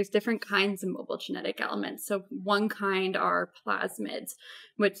 And so there's different kinds of mobile genetic elements. So one kind are plasmids,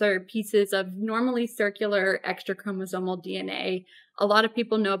 which are pieces of normally circular extrachromosomal DNA. A lot of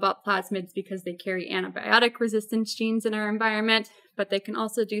people know about plasmids because they carry antibiotic resistance genes in our environment, but they can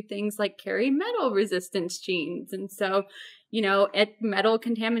also do things like carry metal resistance genes. And so, at metal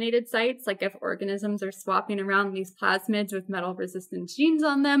contaminated sites, like if organisms are swapping around these plasmids with metal resistance genes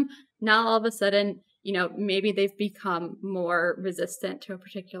on them, now all of a sudden, maybe they've become more resistant to a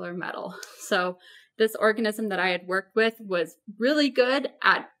particular metal. So this organism that I had worked with was really good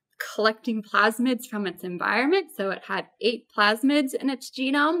at collecting plasmids from its environment. So it had 8 plasmids in its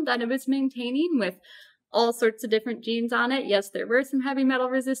genome that it was maintaining with all sorts of different genes on it. Yes, there were some heavy metal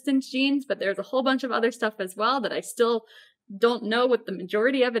resistance genes, but there's a whole bunch of other stuff as well that I still don't know what the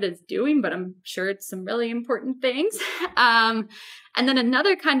majority of it is doing, but I'm sure it's some really important things. And then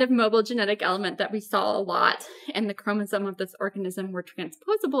another kind of mobile genetic element that we saw a lot in the chromosome of this organism were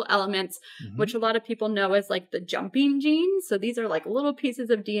transposable elements, which a lot of people know as like the jumping genes. So these are like little pieces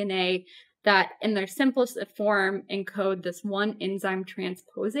of DNA that in their simplest form encode this one enzyme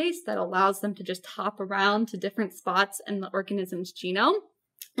transposase that allows them to just hop around to different spots in the organism's genome.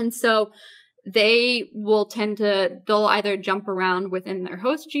 And so they will they'll either jump around within their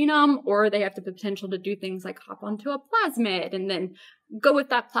host genome, or they have the potential to do things like hop onto a plasmid and then go with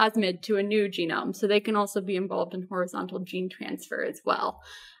that plasmid to a new genome. So they can also be involved in horizontal gene transfer as well.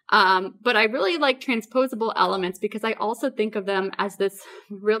 But I really like transposable elements because I also think of them as this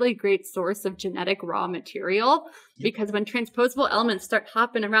really great source of genetic raw material. Because when transposable elements start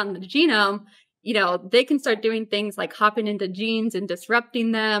hopping around the genome, they can start doing things like hopping into genes and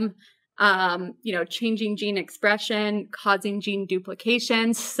disrupting them. Changing gene expression, causing gene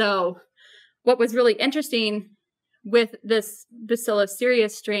duplications. So what was really interesting with this Bacillus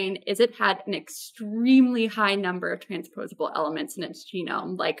cereus strain is it had an extremely high number of transposable elements in its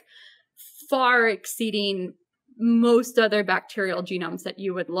genome, like far exceeding most other bacterial genomes that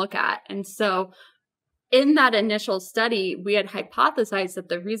you would look at. And so in that initial study, we had hypothesized that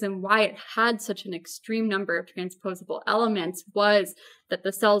the reason why it had such an extreme number of transposable elements was that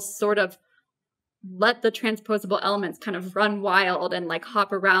the cells sort of let the transposable elements kind of run wild and like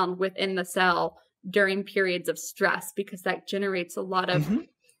hop around within the cell during periods of stress, because that generates a lot of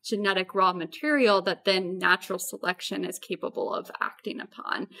genetic raw material that then natural selection is capable of acting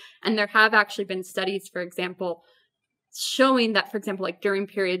upon. And there have actually been studies, for example, showing that, for example, like during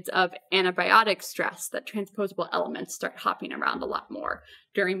periods of antibiotic stress, that transposable elements start hopping around a lot more.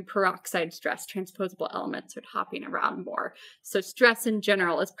 During peroxide stress, transposable elements are hopping around more. So stress in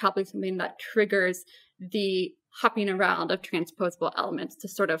general is probably something that triggers the hopping around of transposable elements to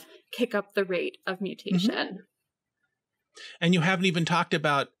sort of kick up the rate of mutation. And you haven't even talked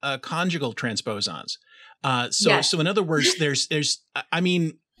about conjugal transposons. Yes. So in other words, I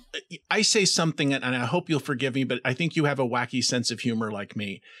mean, I say something, and I hope you'll forgive me, but I think you have a wacky sense of humor like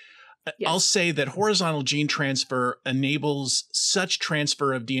me. Yes. I'll say that horizontal gene transfer enables such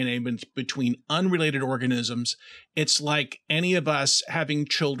transfer of DNA between unrelated organisms. It's like any of us having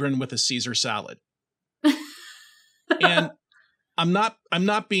children with a Caesar salad. And I'm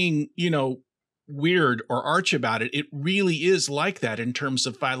not being, weird or arch about it. It really is like that in terms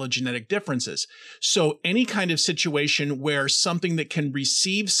of phylogenetic differences. So any kind of situation where something that can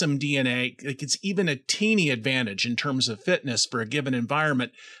receive some DNA, like it's even a teeny advantage in terms of fitness for a given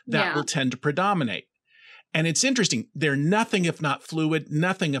environment, that will tend to predominate. And it's interesting. They're nothing if not fluid,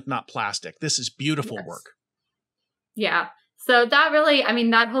 nothing if not plastic. This is beautiful work. Yeah. So that really,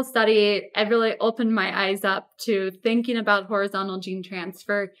 that whole study, it really opened my eyes up to thinking about horizontal gene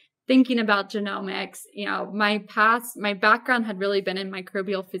transfer, thinking about genomics. My background had really been in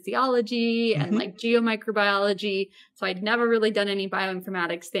microbial physiology and like geomicrobiology. So I'd never really done any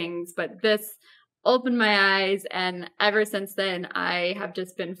bioinformatics things, but this opened my eyes. And ever since then, I have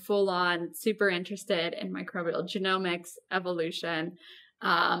just been full on super interested in microbial genomics, evolution.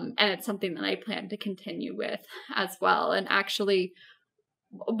 And it's something that I plan to continue with as well. And actually,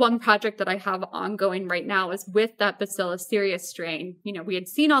 one project that I have ongoing right now is with that Bacillus cereus strain. We had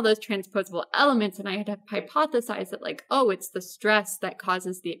seen all those transposable elements, and I had hypothesized that like, oh, it's the stress that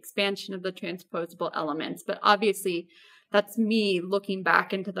causes the expansion of the transposable elements. But obviously, that's me looking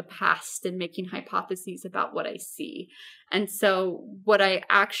back into the past and making hypotheses about what I see. And so what I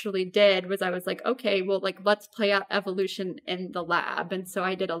actually did was I was like, okay, well, like, let's play out evolution in the lab. And so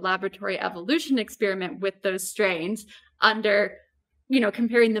I did a laboratory evolution experiment with those strains under,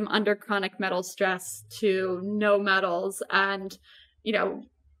 comparing them under chronic metal stress to no metals. And,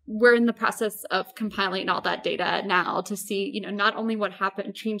 we're in the process of compiling all that data now to see, not only what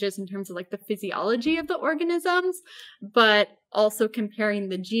changes in terms of like the physiology of the organisms, but also comparing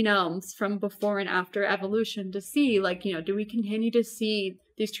the genomes from before and after evolution to see like, do we continue to see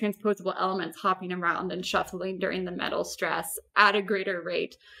these transposable elements hopping around and shuffling during the metal stress at a greater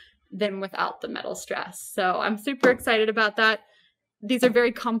rate than without the metal stress? So I'm super excited about that. These are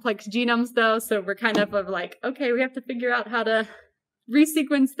very complex genomes though. So we're kind of like, okay, we have to figure out how to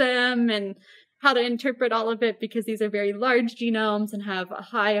resequence them and how to interpret all of it, because these are very large genomes and have a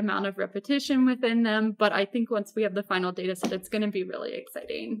high amount of repetition within them. But I think once we have the final data set, it's going to be really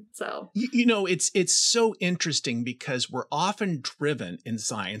exciting. So, it's so interesting because we're often driven in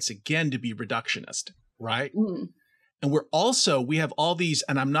science, again, to be reductionist, right? And we have all these,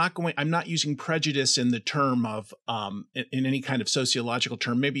 and I'm not using prejudice in the term of, in any kind of sociological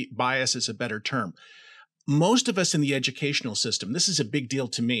term, maybe bias is a better term. Most of us in the educational system, this is a big deal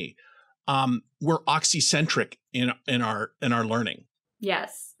to me. We're oxycentric in our learning.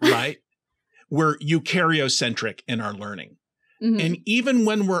 Yes. Right? We're eukaryocentric in our learning. And even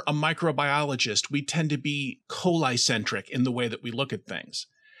when we're a microbiologist, we tend to be coli-centric in the way that we look at things.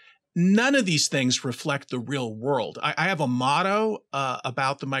 None of these things reflect the real world. I have a motto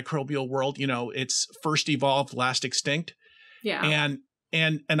about the microbial world. It's first evolved, last extinct. Yeah.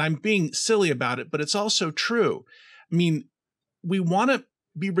 And I'm being silly about it, but it's also true. We want to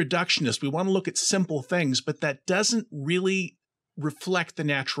be reductionist. We want to look at simple things, but that doesn't really reflect the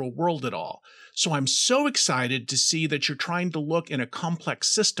natural world at all. So I'm so excited to see that you're trying to look in a complex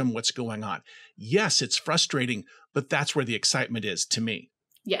system what's going on. Yes, it's frustrating, but that's where the excitement is to me.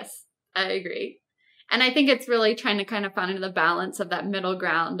 Yes, I agree. And I think it's really trying to kind of find the balance of that middle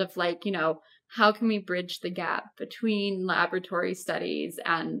ground of like, how can we bridge the gap between laboratory studies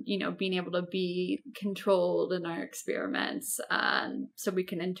and, being able to be controlled in our experiments, so we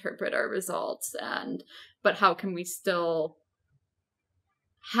can interpret our results, but how can we still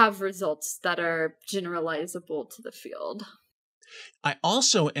have results that are generalizable to the field? I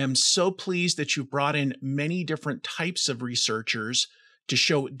also am so pleased that you brought in many different types of researchers to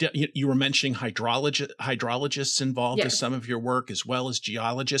show. You were mentioning hydrologists involved with some of your work, as well as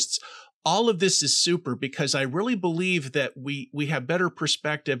geologists. All of this is super because I really believe that we have better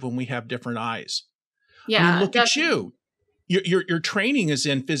perspective when we have different eyes. I mean, Yeah, look at definitely. you. Your training is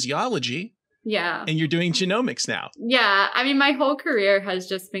in physiology Yeah. and you're doing genomics now. Yeah. I mean, my whole career has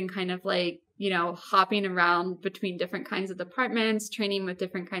just been kind of like, hopping around between different kinds of departments, training with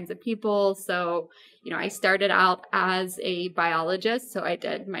different kinds of people. So, I started out as a biologist. So I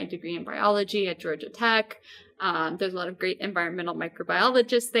did my degree in biology at Georgia Tech. There's a lot of great environmental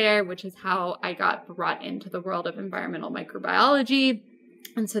microbiologists there, which is how I got brought into the world of environmental microbiology.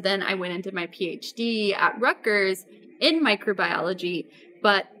 And so then I went and did my PhD at Rutgers in microbiology,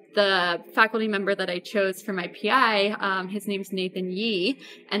 but the faculty member that I chose for my PI, his name's Nathan Yee.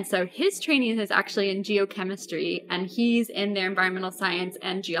 And so his training is actually in geochemistry, and he's in their environmental science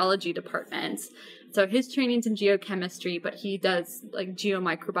and geology departments. So his training's in geochemistry, but he does like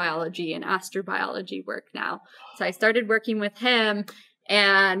geomicrobiology and astrobiology work now. So I started working with him,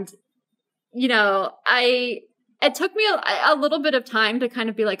 and, it took me a little bit of time to kind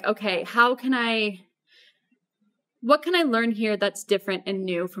of be like, okay, what can I learn here that's different and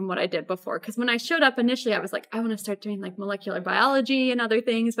new from what I did before? Because when I showed up initially, I was like, I want to start doing like molecular biology and other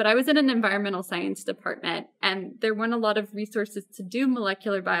things, but I was in an environmental science department and there weren't a lot of resources to do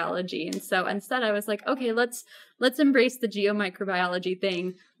molecular biology. And so instead I was like, okay, let's embrace the geomicrobiology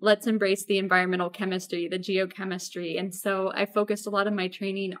thing. Let's embrace the environmental chemistry, the geochemistry. And so I focused a lot of my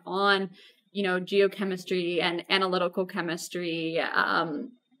training on, geochemistry and analytical chemistry,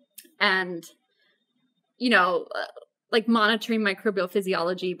 and like monitoring microbial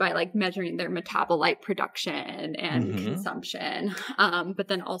physiology by like measuring their metabolite production and consumption. But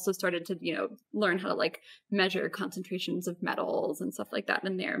then also started to, learn how to like measure concentrations of metals and stuff like that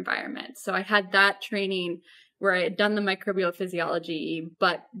in their environment. So I had that training where I had done the microbial physiology,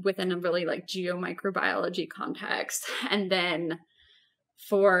 but within a really like geomicrobiology context. And then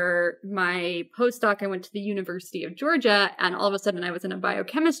for my postdoc, I went to the University of Georgia, and all of a sudden I was in a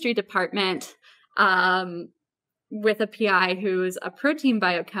biochemistry department with a PI who's a protein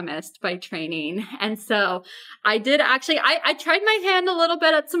biochemist by training. And so I did actually, I tried my hand a little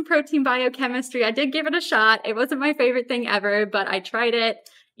bit at some protein biochemistry. I did give it a shot. It wasn't my favorite thing ever, but I tried it.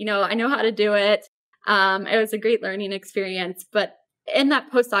 I know how to do it. It was a great learning experience. But in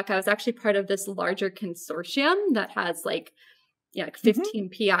that postdoc, I was actually part of this larger consortium that has like 15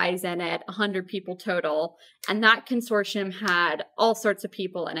 PIs in it, 100 people total. And that consortium had all sorts of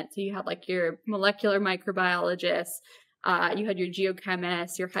people in it. So you had like your molecular microbiologists, you had your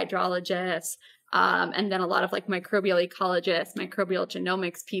geochemists, your hydrologists, and then a lot of like microbial ecologists, microbial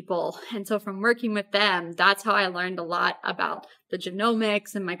genomics people. And so from working with them, that's how I learned a lot about the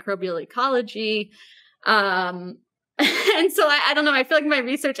genomics and microbial ecology. And so I don't know, I feel like my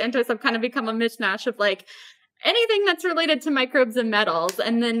research interests have kind of become a mishmash of like anything that's related to microbes and metals.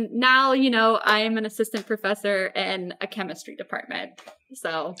 And then now, I am an assistant professor in a chemistry department.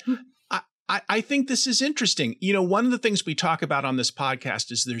 So I think this is interesting. One of the things we talk about on this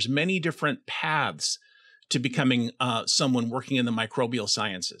podcast is there's many different paths to becoming someone working in the microbial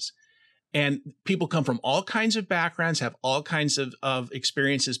sciences. And people come from all kinds of backgrounds, have all kinds of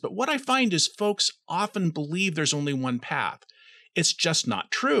experiences. But what I find is folks often believe there's only one path. It's just not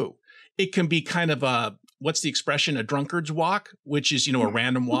true. It can be kind of what's the expression? A drunkard's walk, which is, a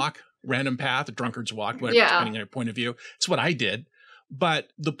random walk, random path, a drunkard's walk, depending on your point of view. It's what I did. But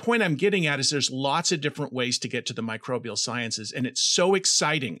the point I'm getting at is there's lots of different ways to get to the microbial sciences. And it's so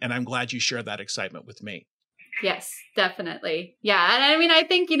exciting. And I'm glad you share that excitement with me. Yes, definitely. Yeah. And I mean, I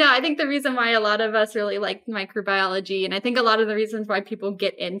think the reason why a lot of us really like microbiology, and I think a lot of the reasons why people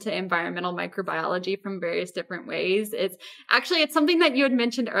get into environmental microbiology from various different ways is actually, it's something that you had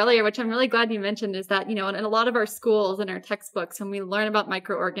mentioned earlier, which I'm really glad you mentioned, is that, in a lot of our schools and our textbooks, when we learn about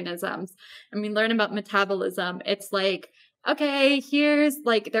microorganisms and we learn about metabolism, it's like, okay, here's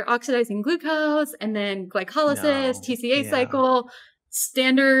like they're oxidizing glucose and then glycolysis, TCA cycle,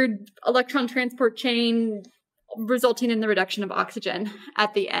 standard electron transport chain, resulting in the reduction of oxygen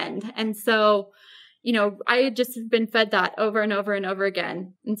at the end. And so, I had just been fed that over and over and over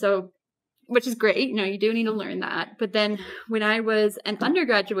again. And so, which is great, you do need to learn that. But then when I was an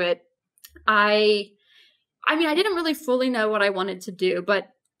undergraduate, I didn't really fully know what I wanted to do, but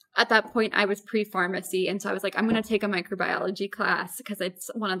at that point I was pre-pharmacy. And so I was like, I'm going to take a microbiology class because it's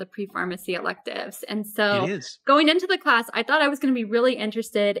one of the pre-pharmacy electives. And so going into the class, I thought I was going to be really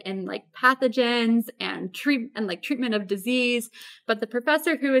interested in like pathogens and treatment of disease. But the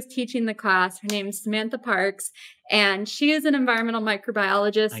professor who was teaching the class, her name is Samantha Parks, and she is an environmental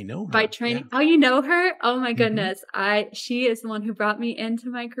microbiologist. I know her. By training. Yeah. Oh, you know her? Oh my goodness. She is the one who brought me into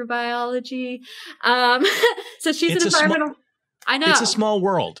microbiology. So she's an environmental I know. It's a small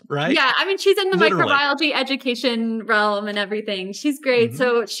world, right? Yeah. I mean, she's in the Literally. microbiology education realm and everything. She's great. Mm-hmm.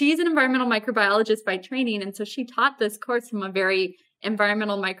 So she's an environmental microbiologist by training. And so she taught this course from a very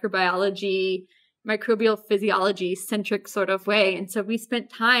environmental microbiology, microbial physiology centric sort of way. And so we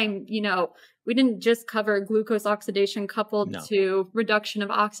spent time, we didn't just cover glucose oxidation coupled to reduction of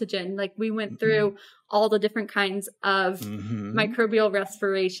oxygen. Like we went through all the different kinds of microbial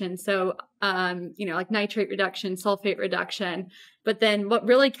respiration. So, like nitrate reduction, sulfate reduction. But then what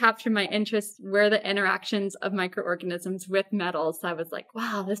really captured my interest were the interactions of microorganisms with metals. So I was like,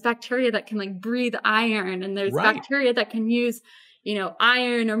 wow, there's bacteria that can like breathe iron, and there's bacteria that can use,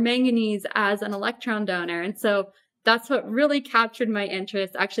 iron or manganese as an electron donor. And so that's what really captured my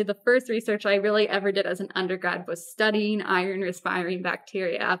interest. Actually, the first research I really ever did as an undergrad was studying iron respiring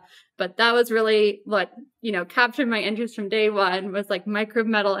bacteria. But that was really what, captured my interest from day one, was like microbe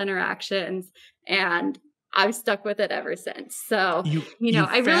metal interactions. And I've stuck with it ever since. So,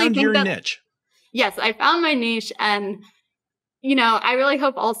 I really think your that niche. Yes, I found my niche. And, I really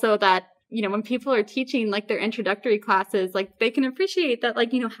hope also that, when people are teaching like their introductory classes, like they can appreciate that,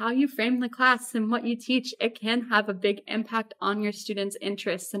 like, how you frame the class and what you teach, it can have a big impact on your students'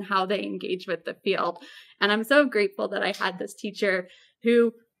 interests and how they engage with the field. And I'm so grateful that I had this teacher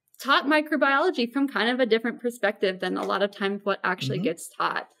who taught microbiology from kind of a different perspective than a lot of times what actually gets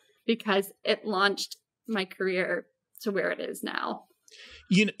taught, because it launched my career to where it is now.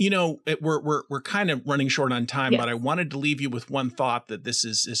 We're kind of running short on time, but I wanted to leave you with one thought that this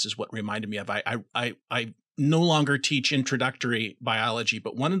is what reminded me of. I no longer teach introductory biology,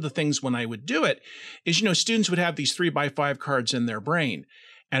 but one of the things when I would do it is, students would have these 3x5 cards in their brain,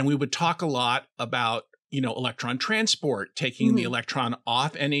 and we would talk a lot about, electron transport, taking the electron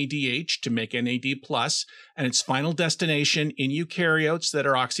off NADH to make NAD+, and its final destination in eukaryotes that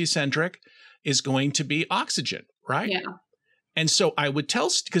are oxycentric is going to be oxygen, right? Yeah. And so I would tell,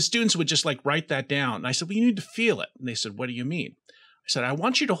 because students would just like write that down. And I said, well, you need to feel it. And they said, what do you mean? I said, I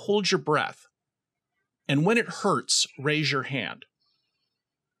want you to hold your breath. And when it hurts, raise your hand.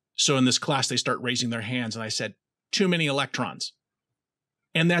 So in this class, they start raising their hands. And I said, too many electrons.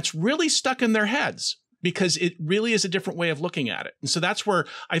 And that's really stuck in their heads, because it really is a different way of looking at it. And so that's where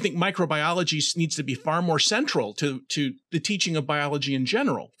I think microbiology needs to be far more central to the teaching of biology in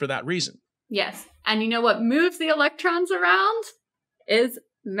general for that reason. Yes. And what moves the electrons around is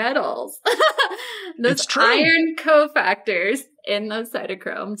metals. Those iron cofactors in those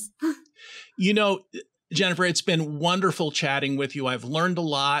cytochromes. Jennifer, it's been wonderful chatting with you. I've learned a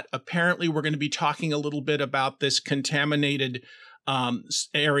lot. Apparently, we're going to be talking a little bit about this contaminated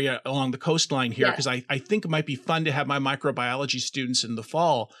area along the coastline here, because I think it might be fun to have my microbiology students in the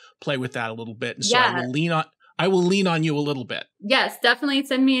fall play with that a little bit. And so I will lean on you a little bit. Yes, definitely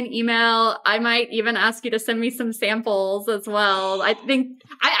send me an email. I might even ask you to send me some samples as well. I think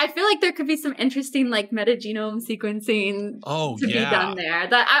I feel like there could be some interesting like metagenome sequencing to be done there.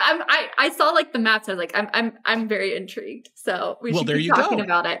 That I saw like the maps. I was like, I'm very intrigued. So we should keep talking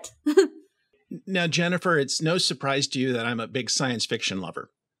about it. Now, Jennifer, it's no surprise to you that I'm a big science fiction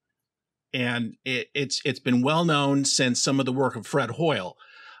lover. And it's been well known since some of the work of Fred Hoyle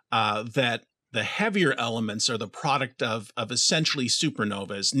that the heavier elements are the product of essentially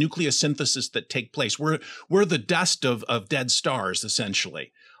supernovas, nucleosynthesis that take place. We're the dust of dead stars,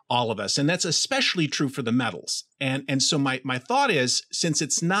 essentially, all of us. And that's especially true for the metals. And so my thought is, since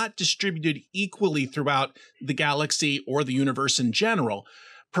it's not distributed equally throughout the galaxy or the universe in general,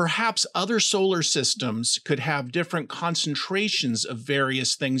 perhaps other solar systems could have different concentrations of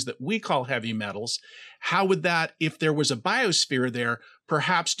various things that we call heavy metals. How would that, if there was a biosphere there,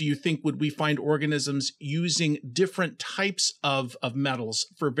 perhaps do you think would we find organisms using different types of metals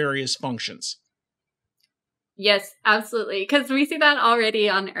for various functions? Yes, absolutely. Because we see that already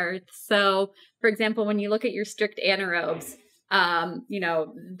on Earth. So, for example, when you look at your strict anaerobes,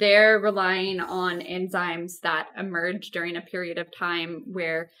 they're relying on enzymes that emerged during a period of time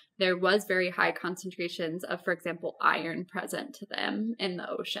where there was very high concentrations of, for example, iron present to them in the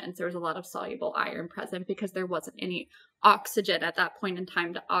oceans. There was a lot of soluble iron present because there wasn't any oxygen at that point in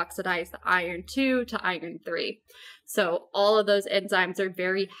time to oxidize the iron 2 to iron 3. So all of those enzymes are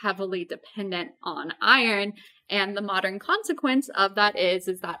very heavily dependent on iron. And the modern consequence of that is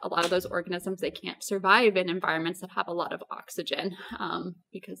that a lot of those organisms, they can't survive in environments that have a lot of oxygen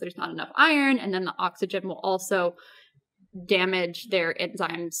because there's not enough iron. And then the oxygen will also damage their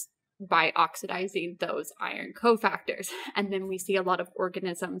enzymes by oxidizing those iron cofactors. And then we see a lot of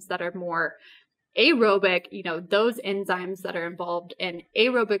organisms that are more aerobic, those enzymes that are involved in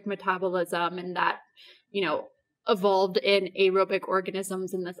aerobic metabolism and that, evolved in aerobic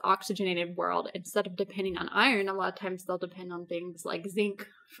organisms in this oxygenated world. Instead of depending on iron, a lot of times they'll depend on things like zinc,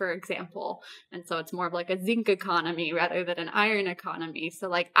 for example. And so it's more of like a zinc economy rather than an iron economy. So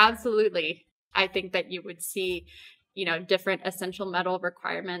like, absolutely, I think that you would see, different essential metal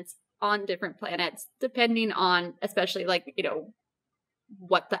requirements on different planets, depending on, especially like,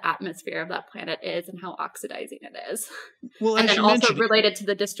 what the atmosphere of that planet is and how oxidizing it is. Well, and then also related to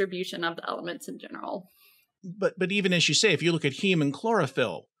the distribution of the elements in general. But even as you say, if you look at heme and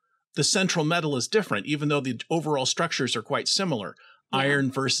chlorophyll, the central metal is different, even though the overall structures are quite similar. Yeah.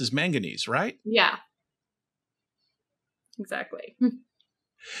 Iron versus manganese, right? Yeah. Exactly.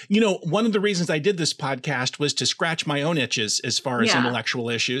 One of the reasons I did this podcast was to scratch my own itches as far as intellectual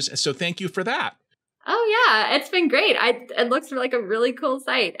issues. So thank you for that. Oh, yeah. It's been great. It looks like a really cool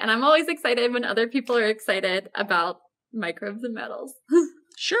site. And I'm always excited when other people are excited about microbes and metals.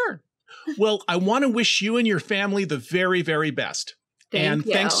 Sure. Well, I want to wish you and your family the very, very best. Thank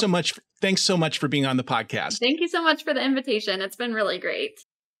you. Thanks so much for being on the podcast. Thank you so much for the invitation. It's been really great.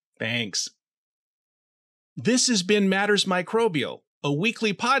 Thanks. This has been Matters Microbial, a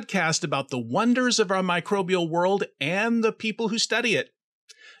weekly podcast about the wonders of our microbial world and the people who study it.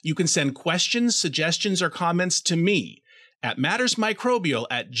 You can send questions, suggestions, or comments to me at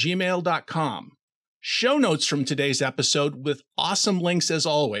mattersmicrobial@gmail.com. Show notes from today's episode with awesome links as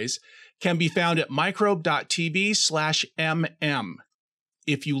always can be found at microbe.tv/mm.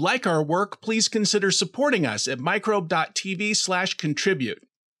 If you like our work, please consider supporting us at microbe.tv/contribute.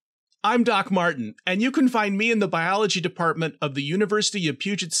 I'm Doc Martin, and you can find me in the biology department of the University of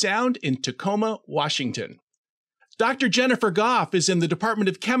Puget Sound in Tacoma, Washington. Dr. Jennifer Goff is in the Department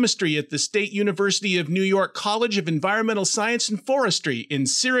of Chemistry at the State University of New York College of Environmental Science and Forestry in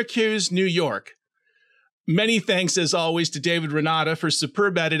Syracuse, New York. Many thanks, as always, to David Renata for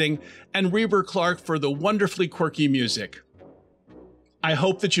superb editing and Reber Clark for the wonderfully quirky music. I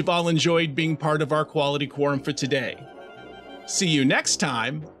hope that you've all enjoyed being part of our Quality Quorum for today. See you next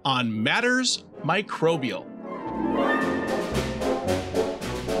time on Matters Microbial.